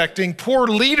architecting poor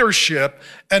leadership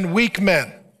and weak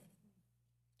men.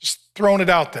 Just throwing it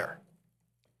out there.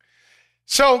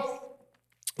 So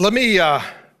let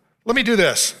me do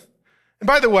this. And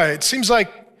by the way, it seems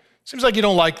like you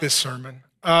don't like this sermon.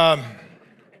 You're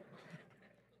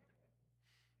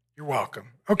welcome.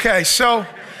 Okay, so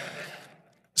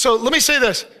let me say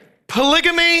this.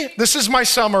 Polygamy, this is my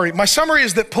summary. My summary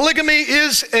is that polygamy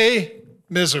is a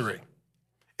misery.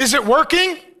 Is it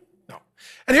working? No.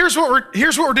 And here's what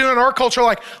we're doing in our culture,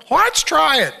 like, let's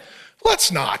try it.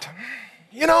 Let's not.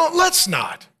 Let's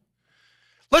not.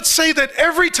 Let's say that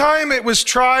every time it was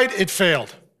tried, it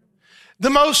failed. The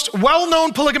most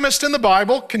well-known polygamist in the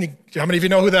Bible, how many of you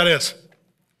know who that is?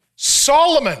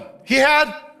 Solomon. He had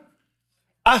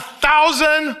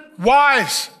 1,000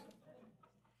 wives.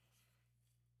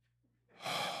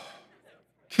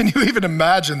 Can you even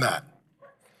imagine that?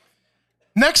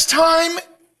 Next time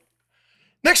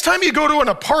you go to an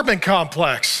apartment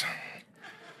complex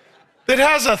that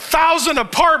has 1,000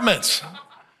 apartments,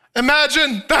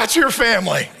 imagine that's your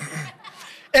family.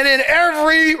 And in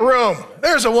every room,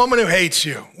 there's a woman who hates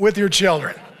you with your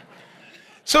children.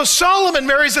 So Solomon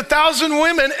marries 1,000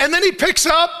 women, and then he picks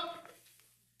up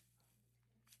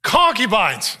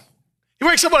concubines. He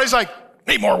wakes up and he's like,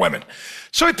 need more women.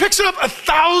 So he picks up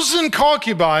 1,000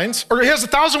 concubines, or he has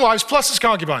 1,000 wives plus his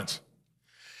concubines.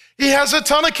 He has a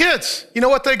ton of kids. You know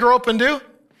what they grow up and do?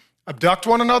 Abduct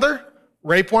one another,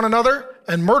 rape one another,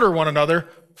 and murder one another,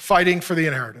 fighting for the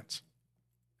inheritance.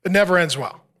 It never ends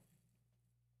well.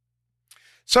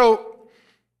 So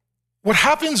what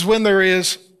happens when there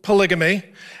is polygamy,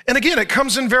 and again, it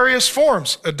comes in various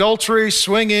forms: adultery,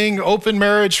 swinging, open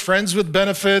marriage, friends with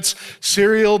benefits,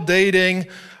 serial dating,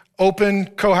 open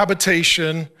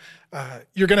cohabitation.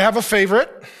 You're gonna have a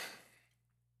favorite.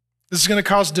 This is gonna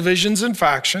cause divisions and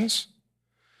factions.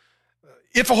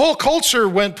 If a whole culture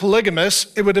went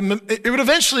polygamous, it would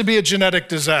eventually be a genetic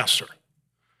disaster.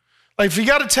 Like if you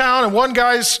got a town and one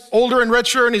guy's older and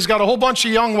richer and he's got a whole bunch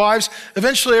of young wives,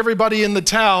 eventually everybody in the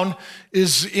town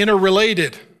is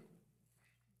interrelated.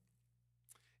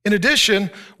 In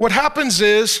addition, what happens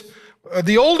is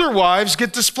the older wives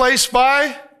get displaced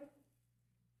by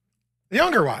the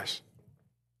younger wives.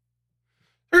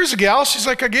 There's a gal, she's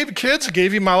like, I gave you kids, I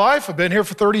gave you my life, I've been here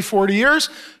for 30, 40 years,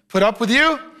 put up with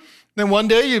you. Then one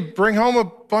day you bring home a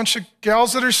bunch of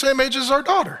gals that are the same age as our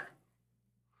daughter.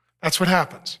 That's what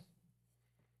happens.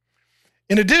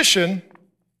 In addition,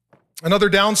 another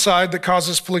downside that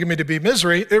causes polygamy to be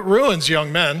misery, it ruins young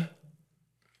men.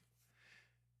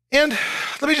 And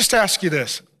let me just ask you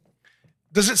this.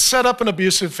 Does it set up an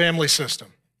abusive family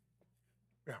system?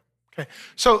 Yeah, okay.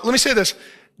 So let me say this.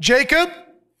 Jacob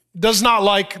does not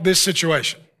like this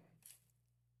situation.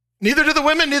 Neither do the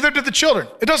women, neither do the children.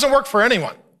 It doesn't work for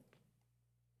anyone.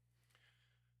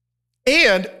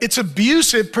 And it's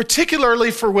abusive,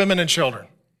 particularly for women and children.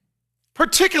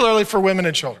 Particularly for women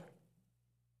and children.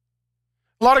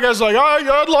 A lot of guys are like,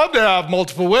 oh, I'd love to have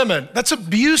multiple women. That's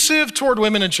abusive toward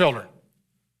women and children.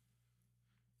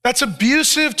 That's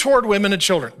abusive toward women and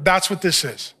children. That's what this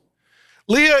is.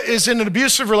 Leah is in an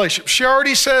abusive relationship. She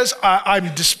already says,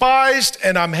 I'm despised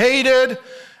and I'm hated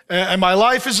and my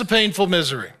life is a painful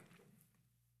misery.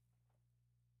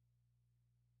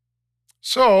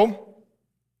 So,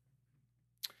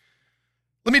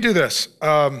 Let me do this.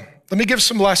 Let me give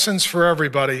some lessons for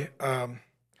everybody,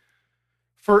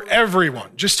 for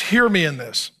everyone. Just hear me in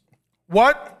this.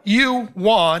 What you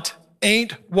want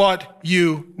ain't what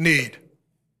you need.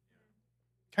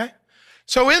 Okay?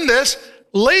 So in this,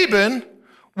 Laban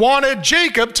wanted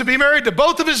Jacob to be married to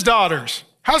both of his daughters.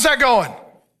 How's that going?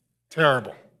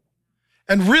 Terrible.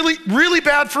 And really, really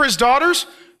bad for his daughters,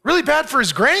 really bad for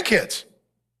his grandkids.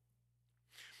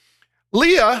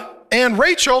 Leah and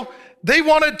Rachel, they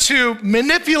wanted to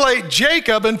manipulate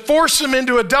Jacob and force him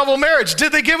into a double marriage.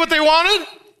 Did they get what they wanted?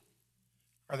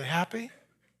 Are they happy?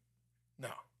 No.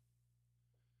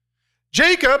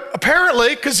 Jacob,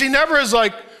 apparently, because he never is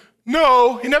like,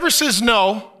 no, he never says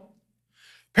no.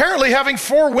 Apparently having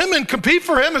 4 women compete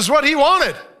for him is what he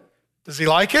wanted. Does he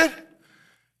like it?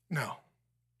 No.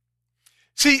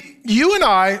 See, you and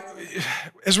I,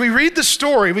 as we read the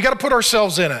story, we got to put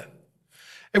ourselves in it.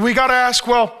 And we got to ask,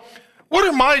 well, what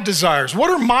are my desires?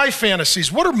 What are my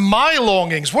fantasies? What are my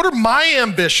longings? What are my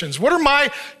ambitions? What are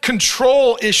my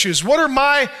control issues? What are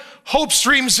my hopes,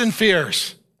 dreams, and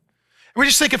fears? And we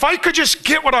just think, if I could just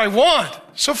get what I want.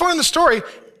 So far in the story,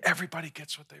 everybody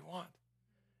gets what they want.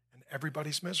 And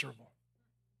everybody's miserable.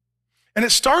 And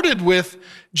it started with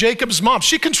Jacob's mom.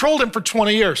 She controlled him for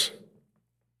 20 years.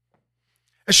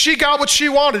 And she got what she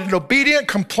wanted, an obedient,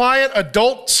 compliant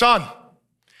adult son.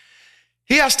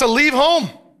 He has to leave home.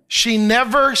 She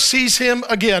never sees him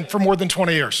again for more than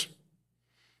 20 years.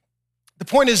 The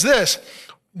point is this,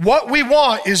 what we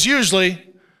want is usually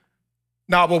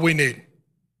not what we need.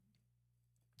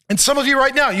 And some of you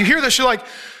right now, you hear this, you're like,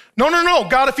 no,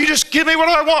 God, if you just give me what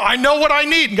I want, I know what I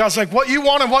need. And God's like, what you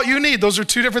want and what you need, those are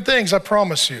 2 different things, I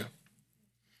promise you.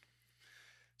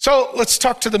 So let's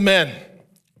talk to the men.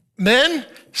 Men,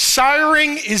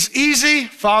 siring is easy,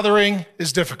 fathering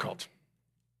is difficult.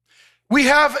 We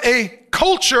have a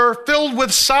culture filled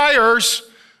with sires,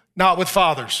 not with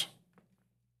fathers.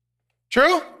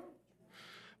 True?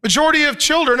 Majority of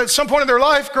children at some point in their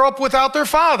life grow up without their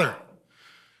father.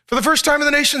 For the first time in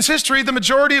the nation's history, the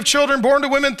majority of children born to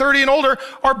women 30 and older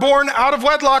are born out of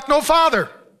wedlock, no father.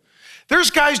 There's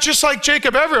guys just like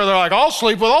Jacob everywhere. They're like, I'll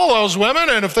sleep with all those women,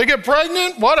 and if they get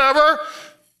pregnant, whatever.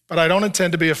 But I don't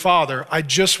intend to be a father. I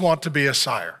just want to be a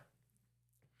sire.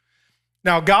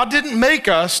 Now, God didn't make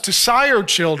us to sire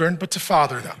children, but to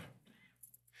father them.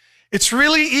 It's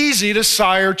really easy to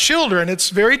sire children. It's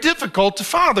very difficult to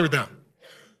father them.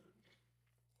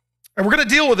 And we're going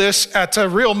to deal with this at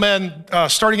Real Men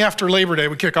starting after Labor Day.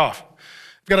 We kick off.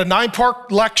 We've got a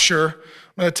 9-part lecture.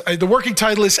 The working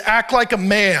title is Act Like a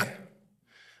Man.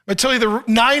 I'm going to tell you the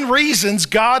 9 reasons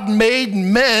God made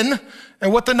men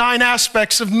and what the 9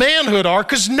 aspects of manhood are,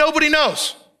 because nobody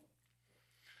knows.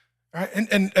 All right?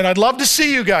 And I'd love to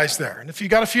see you guys there. And if you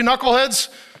got a few knuckleheads,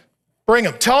 bring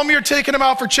them. Tell them you're taking them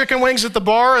out for chicken wings at the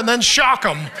bar, and then shock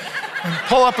them and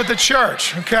pull up at the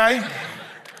church, okay?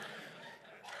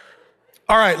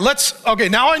 All right, okay,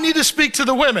 now I need to speak to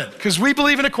the women, because we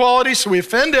believe in equality, so we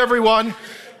offend everyone,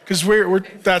 because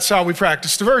that's how we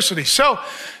practice diversity. So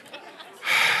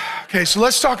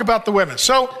let's talk about the women.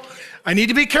 So I need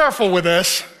to be careful with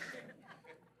this.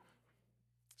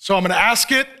 So I'm going to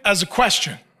ask it as a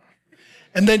question.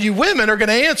 And then you women are going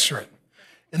to answer it.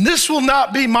 And this will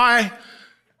not be my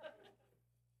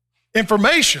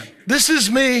information. This is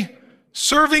me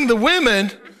serving the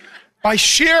women by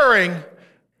sharing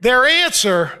their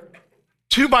answer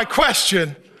to my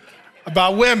question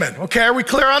about women. Okay, are we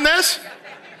clear on this?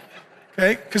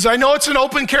 Okay, because I know it's an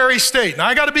open carry state, and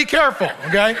I got to be careful,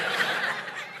 okay?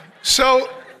 So,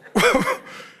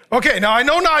 okay, now I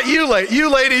know not you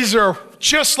ladies are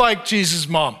just like Jesus'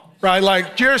 mom, right?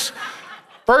 Like just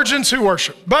virgins who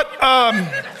worship. But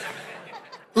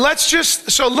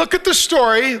let's look at the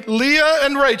story, Leah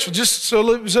and Rachel.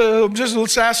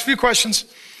 Let's ask a few questions.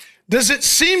 Does it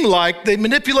seem like they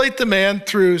manipulate the man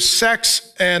through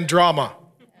sex and drama?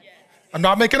 Yes. I'm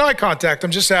not making eye contact.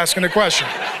 I'm just asking a question.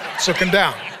 Just looking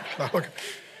down.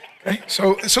 Okay.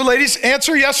 So ladies,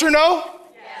 answer yes or no?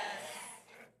 Yes.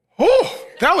 Oh,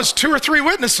 that was 2 or 3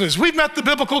 witnesses. We've met the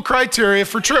biblical criteria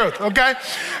for truth. Okay.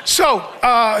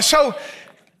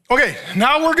 Okay.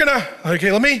 Now we're gonna.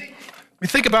 Okay. Let me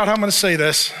think about how I'm gonna say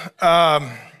this.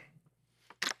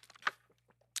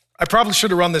 I probably should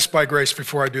have run this by Grace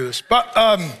before I do this. But,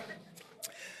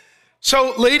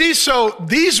 so ladies,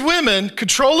 these women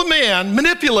control a man,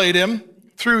 manipulate him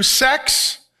through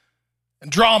sex and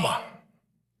drama,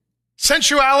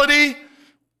 sensuality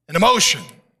and emotion,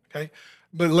 okay?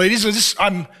 But ladies,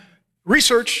 I'm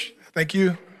research, thank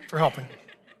you for helping.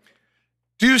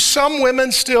 Do some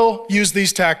women still use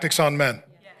these tactics on men?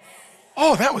 Yes.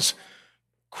 Oh, that was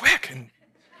quick. And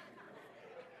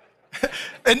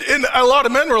And a lot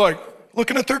of men were like,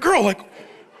 looking at their girl like,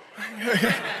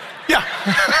 yeah.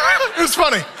 It was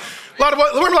funny. A lot of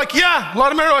women were like, yeah. A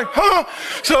lot of men are like, huh.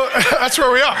 So that's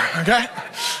where we are, okay?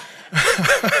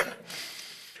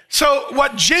 So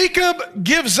what Jacob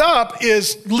gives up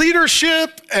is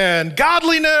leadership and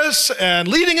godliness and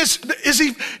leading is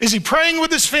he praying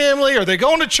with his family? Are they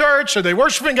going to church? Are they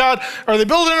worshiping God? Are they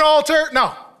building an altar?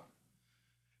 No.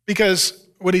 Because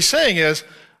what he's saying is,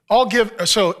 I'll give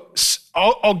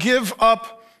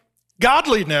up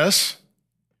godliness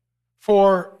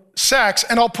for sex,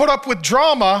 and I'll put up with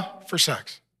drama for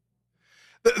sex.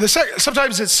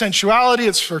 Sometimes it's sensuality,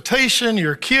 it's flirtation,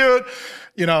 you're cute,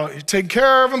 you take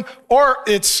care of them, or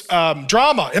it's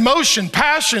drama, emotion,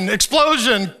 passion,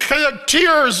 explosion,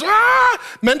 tears.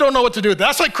 Men don't know what to do with that.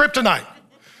 That's like kryptonite.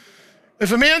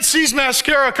 If a man sees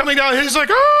mascara coming down, he's like,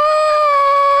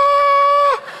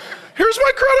 here's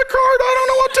my credit card, I don't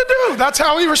know what to do. That's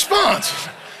how he responds.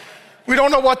 We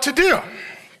don't know what to do.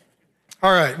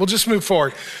 All right, we'll just move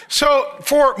forward. So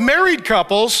for married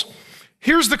couples,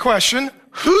 here's the question.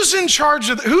 Who's in charge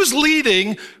who's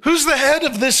leading, who's the head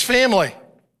of this family?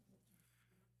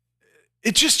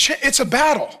 It's a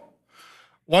battle.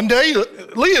 One day,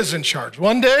 Leah's in charge.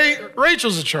 One day,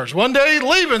 Rachel's in charge. One day,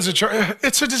 Laban's in charge.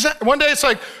 It's a disaster. One day, it's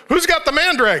like, who's got the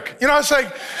mandrake? It's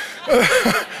like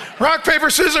rock, paper,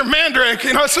 scissors, mandrake.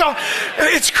 So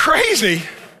it's crazy.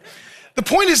 The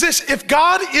point is this, if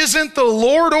God isn't the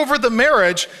Lord over the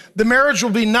marriage will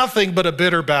be nothing but a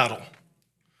bitter battle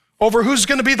over who's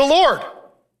going to be the Lord.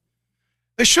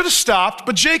 They should have stopped,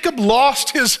 but Jacob lost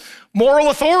his moral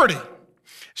authority. As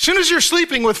soon as you're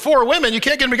sleeping with 4 women, you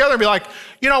can't get them together and be like,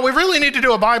 we really need to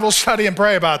do a Bible study and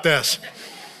pray about this.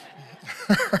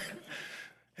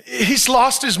 He's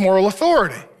lost his moral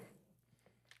authority.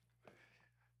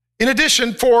 In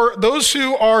addition, for those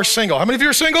who are single, how many of you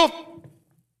are single?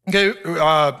 Okay,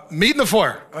 meet in the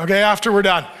foyer, okay, after we're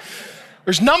done.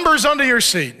 There's numbers under your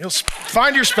seat. You'll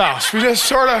find your spouse. We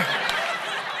just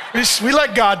we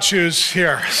let God choose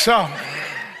here. So,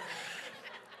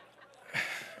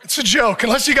 it's a joke,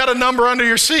 unless you got a number under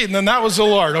your seat, and then that was the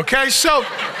Lord, okay? So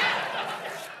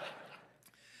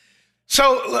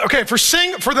okay,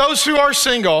 for those who are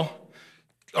single,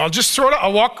 I'll just throw it out.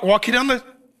 I'll walk you down the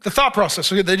thought process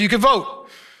so that you can vote.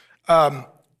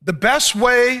 The best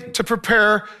way to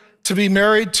prepare to be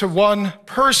married to one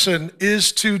person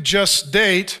is to just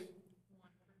date.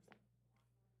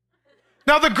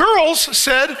 Now, the girls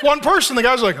said one person. The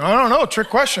guys were like, I don't know, trick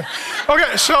question.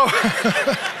 Okay, so,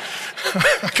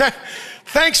 okay.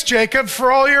 Thanks, Jacob,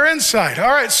 for all your insight. All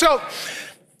right, so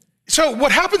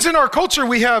what happens in our culture,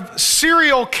 we have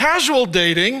serial casual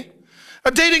dating,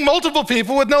 dating multiple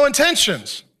people with no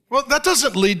intentions. Well, that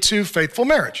doesn't lead to faithful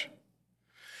marriage.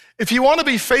 If you want to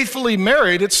be faithfully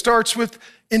married, it starts with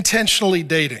intentionally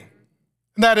dating.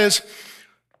 And that is,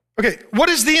 okay, what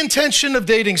is the intention of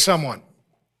dating someone?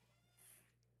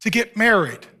 To get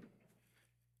married.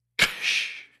 So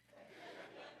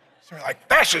you're like,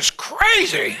 this is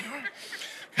crazy.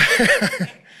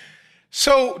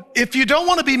 So if you don't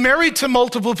want to be married to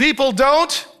multiple people,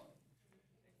 don't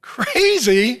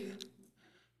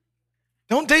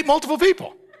date multiple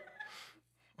people.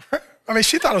 I mean,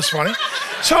 she thought it was funny.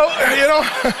 So,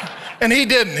 and he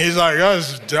didn't. He's like,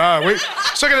 let's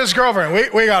look at his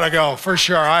girlfriend. We gotta go, for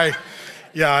sure. I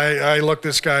looked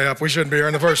this guy up. We shouldn't be here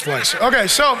in the first place. Okay,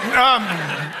 so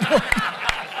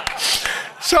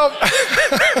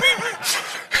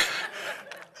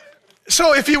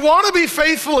if you want to be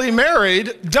faithfully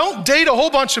married, don't date a whole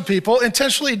bunch of people.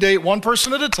 Intentionally date one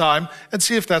person at a time and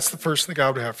see if that's the person that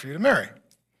God would have for you to marry.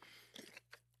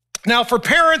 Now, for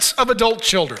parents of adult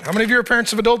children, how many of you are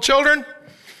parents of adult children?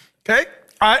 Okay,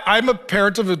 I'm a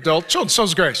parent of adult children. So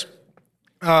is Grace,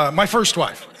 my first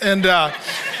wife, and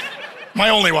my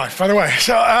only wife, by the way.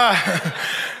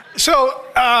 So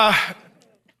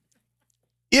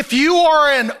if you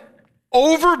are an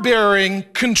overbearing,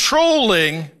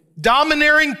 controlling,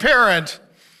 domineering parent,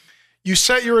 you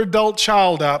set your adult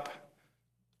child up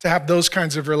to have those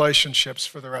kinds of relationships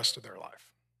for the rest of their life.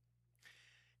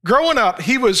 Growing up,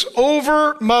 he was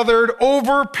over-mothered,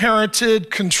 over-parented,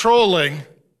 controlling.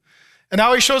 And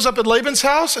now he shows up at Laban's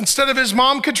house. Instead of his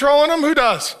mom controlling him, who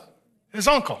does? His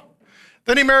uncle.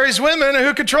 Then he marries women, and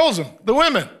who controls him? The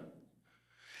women.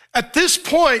 At this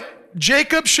point,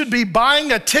 Jacob should be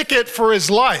buying a ticket for his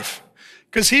life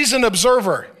because he's an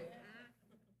observer.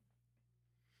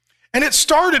 And it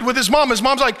started with his mom. His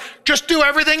mom's like, just do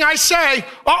everything I say.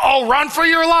 Run for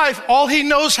your life. All he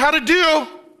knows how to do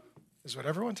is what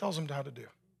everyone tells him how to do.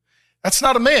 That's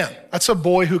not a man. That's a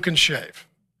boy who can shave.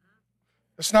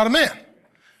 That's not a man.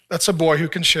 That's a boy who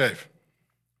can shave.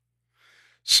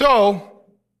 So,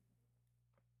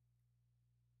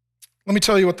 let me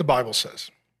tell you what the Bible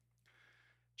says.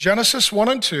 Genesis 1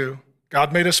 and 2,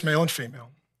 God made us male and female.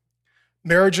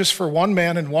 Marriage is for one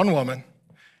man and one woman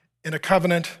in a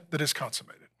covenant that is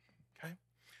consummated. Okay?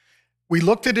 We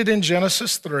looked at it in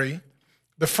Genesis 3.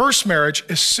 The first marriage,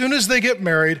 as soon as they get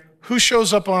married, who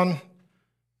shows up on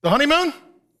the honeymoon?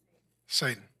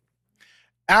 Satan.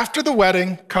 After the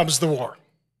wedding comes the war.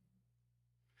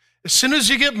 As soon as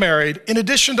you get married, in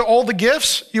addition to all the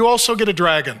gifts, you also get a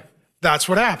dragon. That's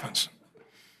what happens.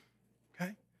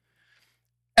 Okay?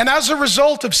 And as a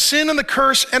result of sin and the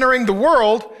curse entering the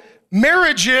world,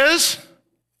 marriage is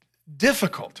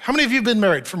difficult. How many of you have been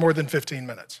married for more than 15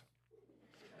 minutes?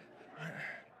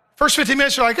 First 15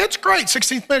 minutes, you're like, it's great.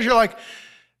 16th minute, you're like,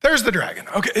 there's the dragon.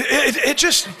 Okay, it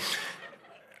just,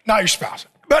 not your spouse.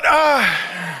 But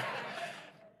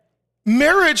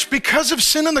marriage, because of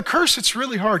sin and the curse, it's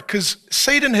really hard because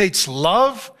Satan hates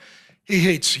love. He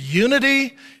hates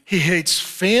unity. He hates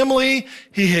family.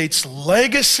 He hates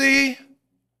legacy.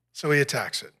 So he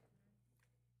attacks it.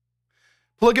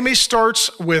 Polygamy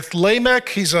starts with Lamech.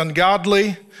 He's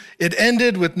ungodly. It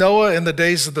ended with Noah in the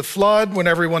days of the flood when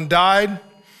everyone died.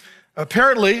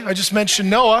 Apparently, I just mentioned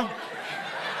Noah.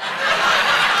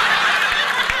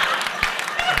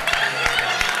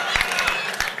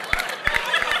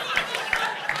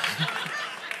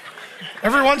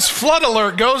 Everyone's flood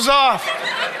alert goes off.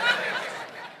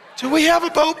 Do we have a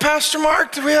boat, Pastor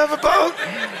Mark? Do we have a boat?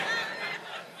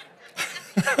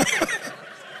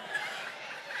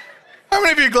 How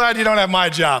many of you are glad you don't have my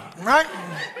job, right?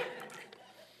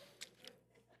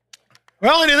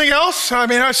 Well, anything else? I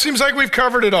mean, it seems like we've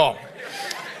covered it all.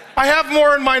 I have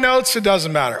more in my notes. It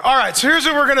doesn't matter. All right, so here's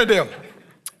what we're going to do.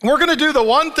 We're going to do the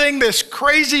one thing this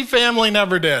crazy family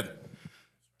never did.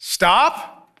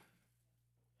 Stop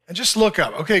and just look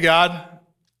up. Okay, God,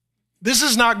 this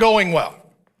is not going well.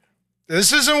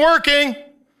 This isn't working.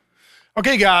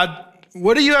 Okay, God,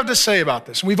 what do you have to say about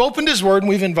this? And we've opened his word and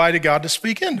we've invited God to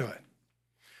speak into it.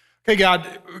 Okay, God,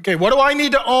 okay, what do I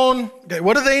need to own? Okay,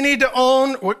 what do they need to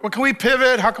own? What can we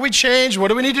pivot? How can we change? What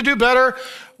do we need to do better?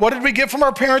 What did we get from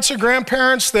our parents or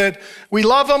grandparents that we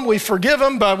love them, we forgive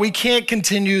them, but we can't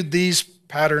continue these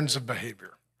patterns of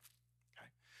behavior? Okay.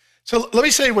 So let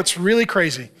me say what's really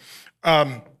crazy.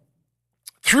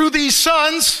 Through these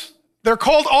sons, they're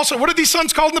called also, what are these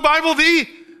sons called in the Bible? The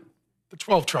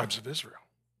 12 tribes of Israel.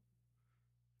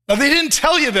 Now, they didn't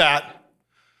tell you that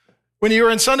when you were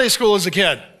in Sunday school as a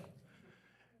kid.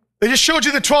 They just showed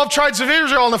you the 12 tribes of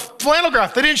Israel on the flannel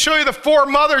graph. They didn't show you the 4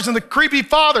 mothers and the creepy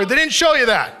father. They didn't show you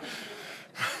that.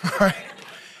 Right?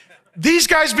 These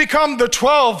guys become the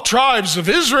 12 tribes of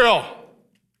Israel.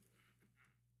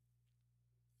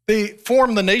 They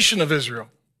form the nation of Israel.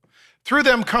 Through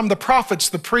them come the prophets,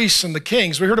 the priests, and the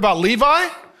kings. We heard about Levi.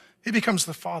 He becomes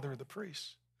the father of the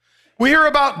priests. We hear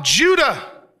about Judah.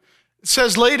 It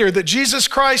says later that Jesus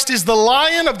Christ is the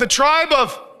Lion of the tribe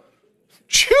of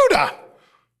Judah.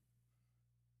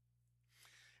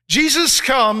 Jesus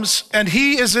comes and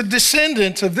he is a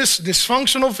descendant of this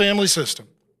dysfunctional family system.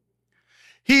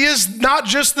 He is not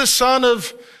just the son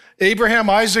of Abraham,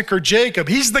 Isaac, or Jacob.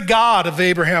 He's the God of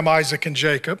Abraham, Isaac, and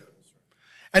Jacob.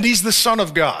 And he's the Son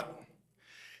of God.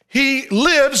 He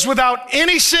lives without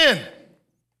any sin.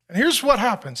 And here's what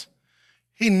happens.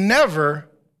 He never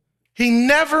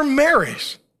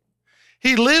marries.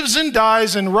 He lives and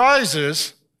dies and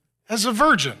rises as a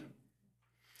virgin.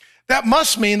 That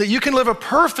must mean that you can live a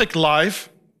perfect life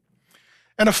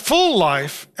and a full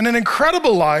life and an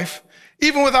incredible life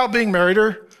even without being married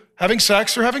or having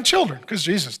sex or having children, because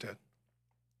Jesus did.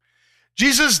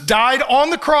 Jesus died on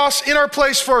the cross in our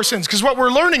place for our sins, because what we're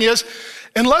learning is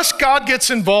unless God gets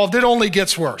involved, it only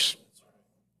gets worse.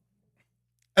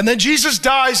 And then Jesus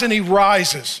dies and he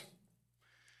rises.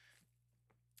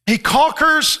 He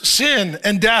conquers sin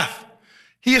and death.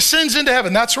 He ascends into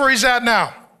heaven. That's where he's at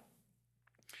now.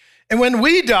 And when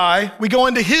we die, we go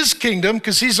into his kingdom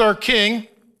because he's our king.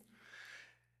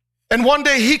 And one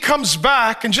day he comes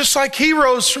back, and just like he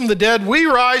rose from the dead, we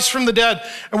rise from the dead,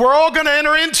 and we're all going to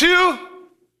enter into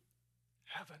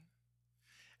heaven.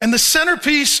 And the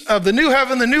centerpiece of the new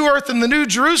heaven, the new earth, and the new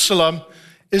Jerusalem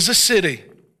is a city.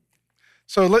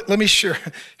 So let me share.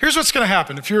 Here's what's going to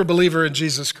happen if you're a believer in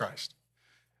Jesus Christ.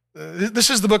 This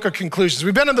is the book of conclusions.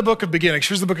 We've been in the book of beginnings.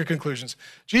 Here's the book of conclusions.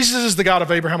 Jesus is the God of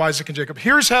Abraham, Isaac, and Jacob.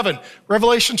 Here's heaven,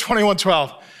 Revelation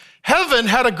 21:12. Heaven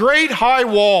had a great high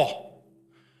wall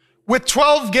with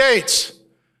 12 gates.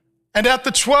 And at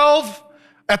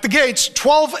the gates,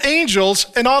 12 angels,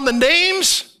 and on the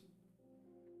names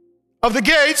of the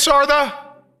gates are the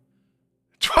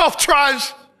 12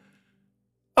 tribes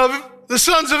of the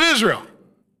sons of Israel.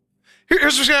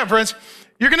 Here's what's going to happen, friends.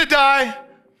 You're going to die.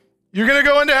 You're going to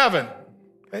go into heaven.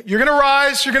 Okay? You're going to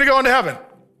rise. You're going to go into heaven.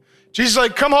 Jesus is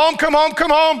like, come home, come home,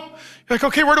 come home. You're like,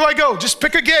 okay, where do I go? Just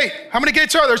pick a gate. How many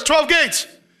gates are there? There's 12 gates.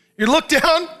 You look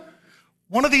down.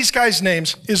 One of these guys'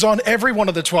 names is on every one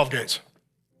of the 12 gates.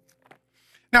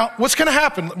 Now, what's going to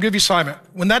happen? Let me give you Simon.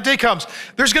 When that day comes,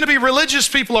 there's going to be religious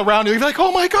people around you. You'll be like,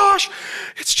 oh my gosh,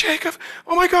 it's Jacob.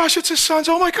 Oh my gosh, it's his sons.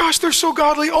 Oh my gosh, they're so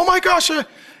godly. Oh my gosh.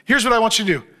 Here's what I want you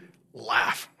to do.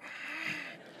 Laugh.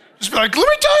 Just be like, let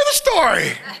me tell you the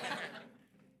story.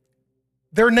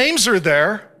 Their names are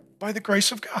there by the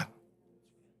grace of God.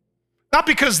 Not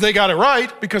because they got it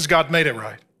right, because God made it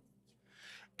right.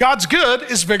 God's good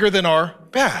is bigger than our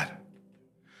bad.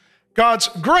 God's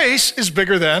grace is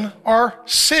bigger than our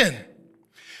sin.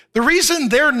 The reason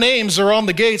their names are on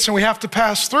the gates and we have to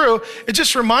pass through, it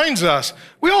just reminds us,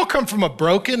 we all come from a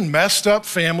broken, messed up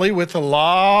family with a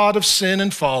lot of sin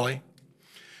and folly.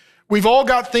 We've all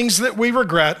got things that we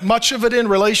regret, much of it in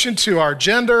relation to our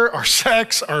gender, our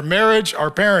sex, our marriage, our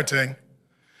parenting.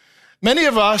 Many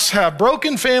of us have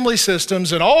broken family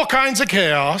systems and all kinds of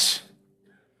chaos,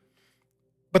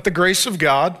 but the grace of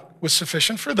God was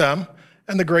sufficient for them,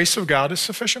 and the grace of God is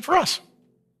sufficient for us.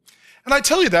 And I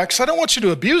tell you that because I don't want you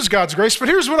to abuse God's grace, but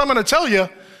here's what I'm going to tell you.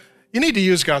 You need to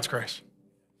use God's grace.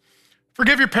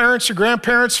 Forgive your parents, your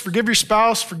grandparents, forgive your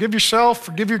spouse, forgive yourself,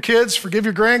 forgive your kids, forgive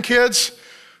your grandkids.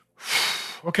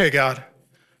 Okay, God,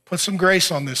 put some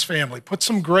grace on this family. Put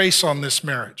some grace on this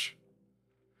marriage.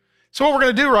 So what we're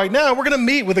going to do right now, we're going to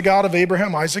meet with the God of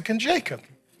Abraham, Isaac, and Jacob.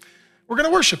 We're going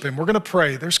to worship him. We're going to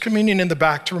pray. There's communion in the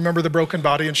back to remember the broken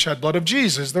body and shed blood of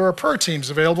Jesus. There are prayer teams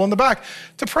available in the back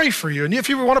to pray for you. And if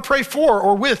you want to pray for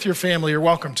or with your family, you're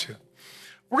welcome to.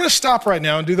 We're going to stop right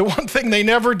now and do the one thing they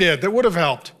never did that would have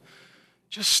helped.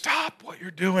 Just stop what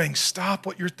you're doing. Stop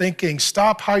what you're thinking.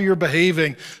 Stop how you're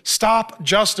behaving. Stop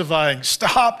justifying.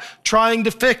 Stop trying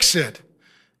to fix it.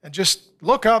 And just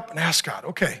look up and ask God,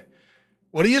 okay,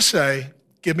 what do you say?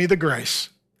 Give me the grace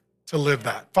to live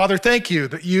that. Father, thank you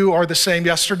that you are the same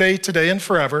yesterday, today, and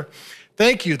forever.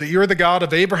 Thank you that you're the God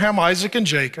of Abraham, Isaac, and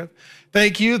Jacob.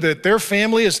 Thank you that their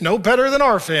family is no better than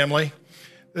our family,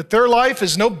 that their life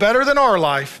is no better than our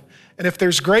life. And if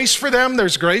there's grace for them,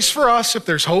 there's grace for us. If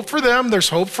there's hope for them, there's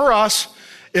hope for us.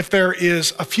 If there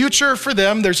is a future for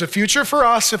them, there's a future for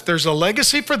us. If there's a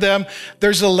legacy for them,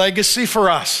 there's a legacy for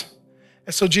us.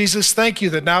 And so, Jesus, thank you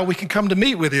that now we can come to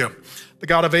meet with you, the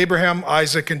God of Abraham,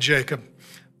 Isaac, and Jacob.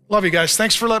 Love you guys.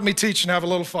 Thanks for letting me teach and have a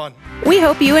little fun. We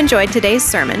hope you enjoyed today's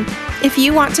sermon. If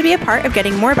you want to be a part of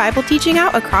getting more Bible teaching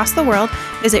out across the world,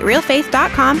 visit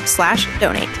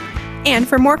realfaith.com/donate. And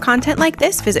for more content like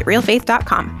this, visit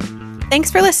realfaith.com.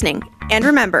 Thanks for listening. And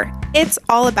remember, it's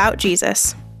all about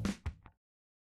Jesus.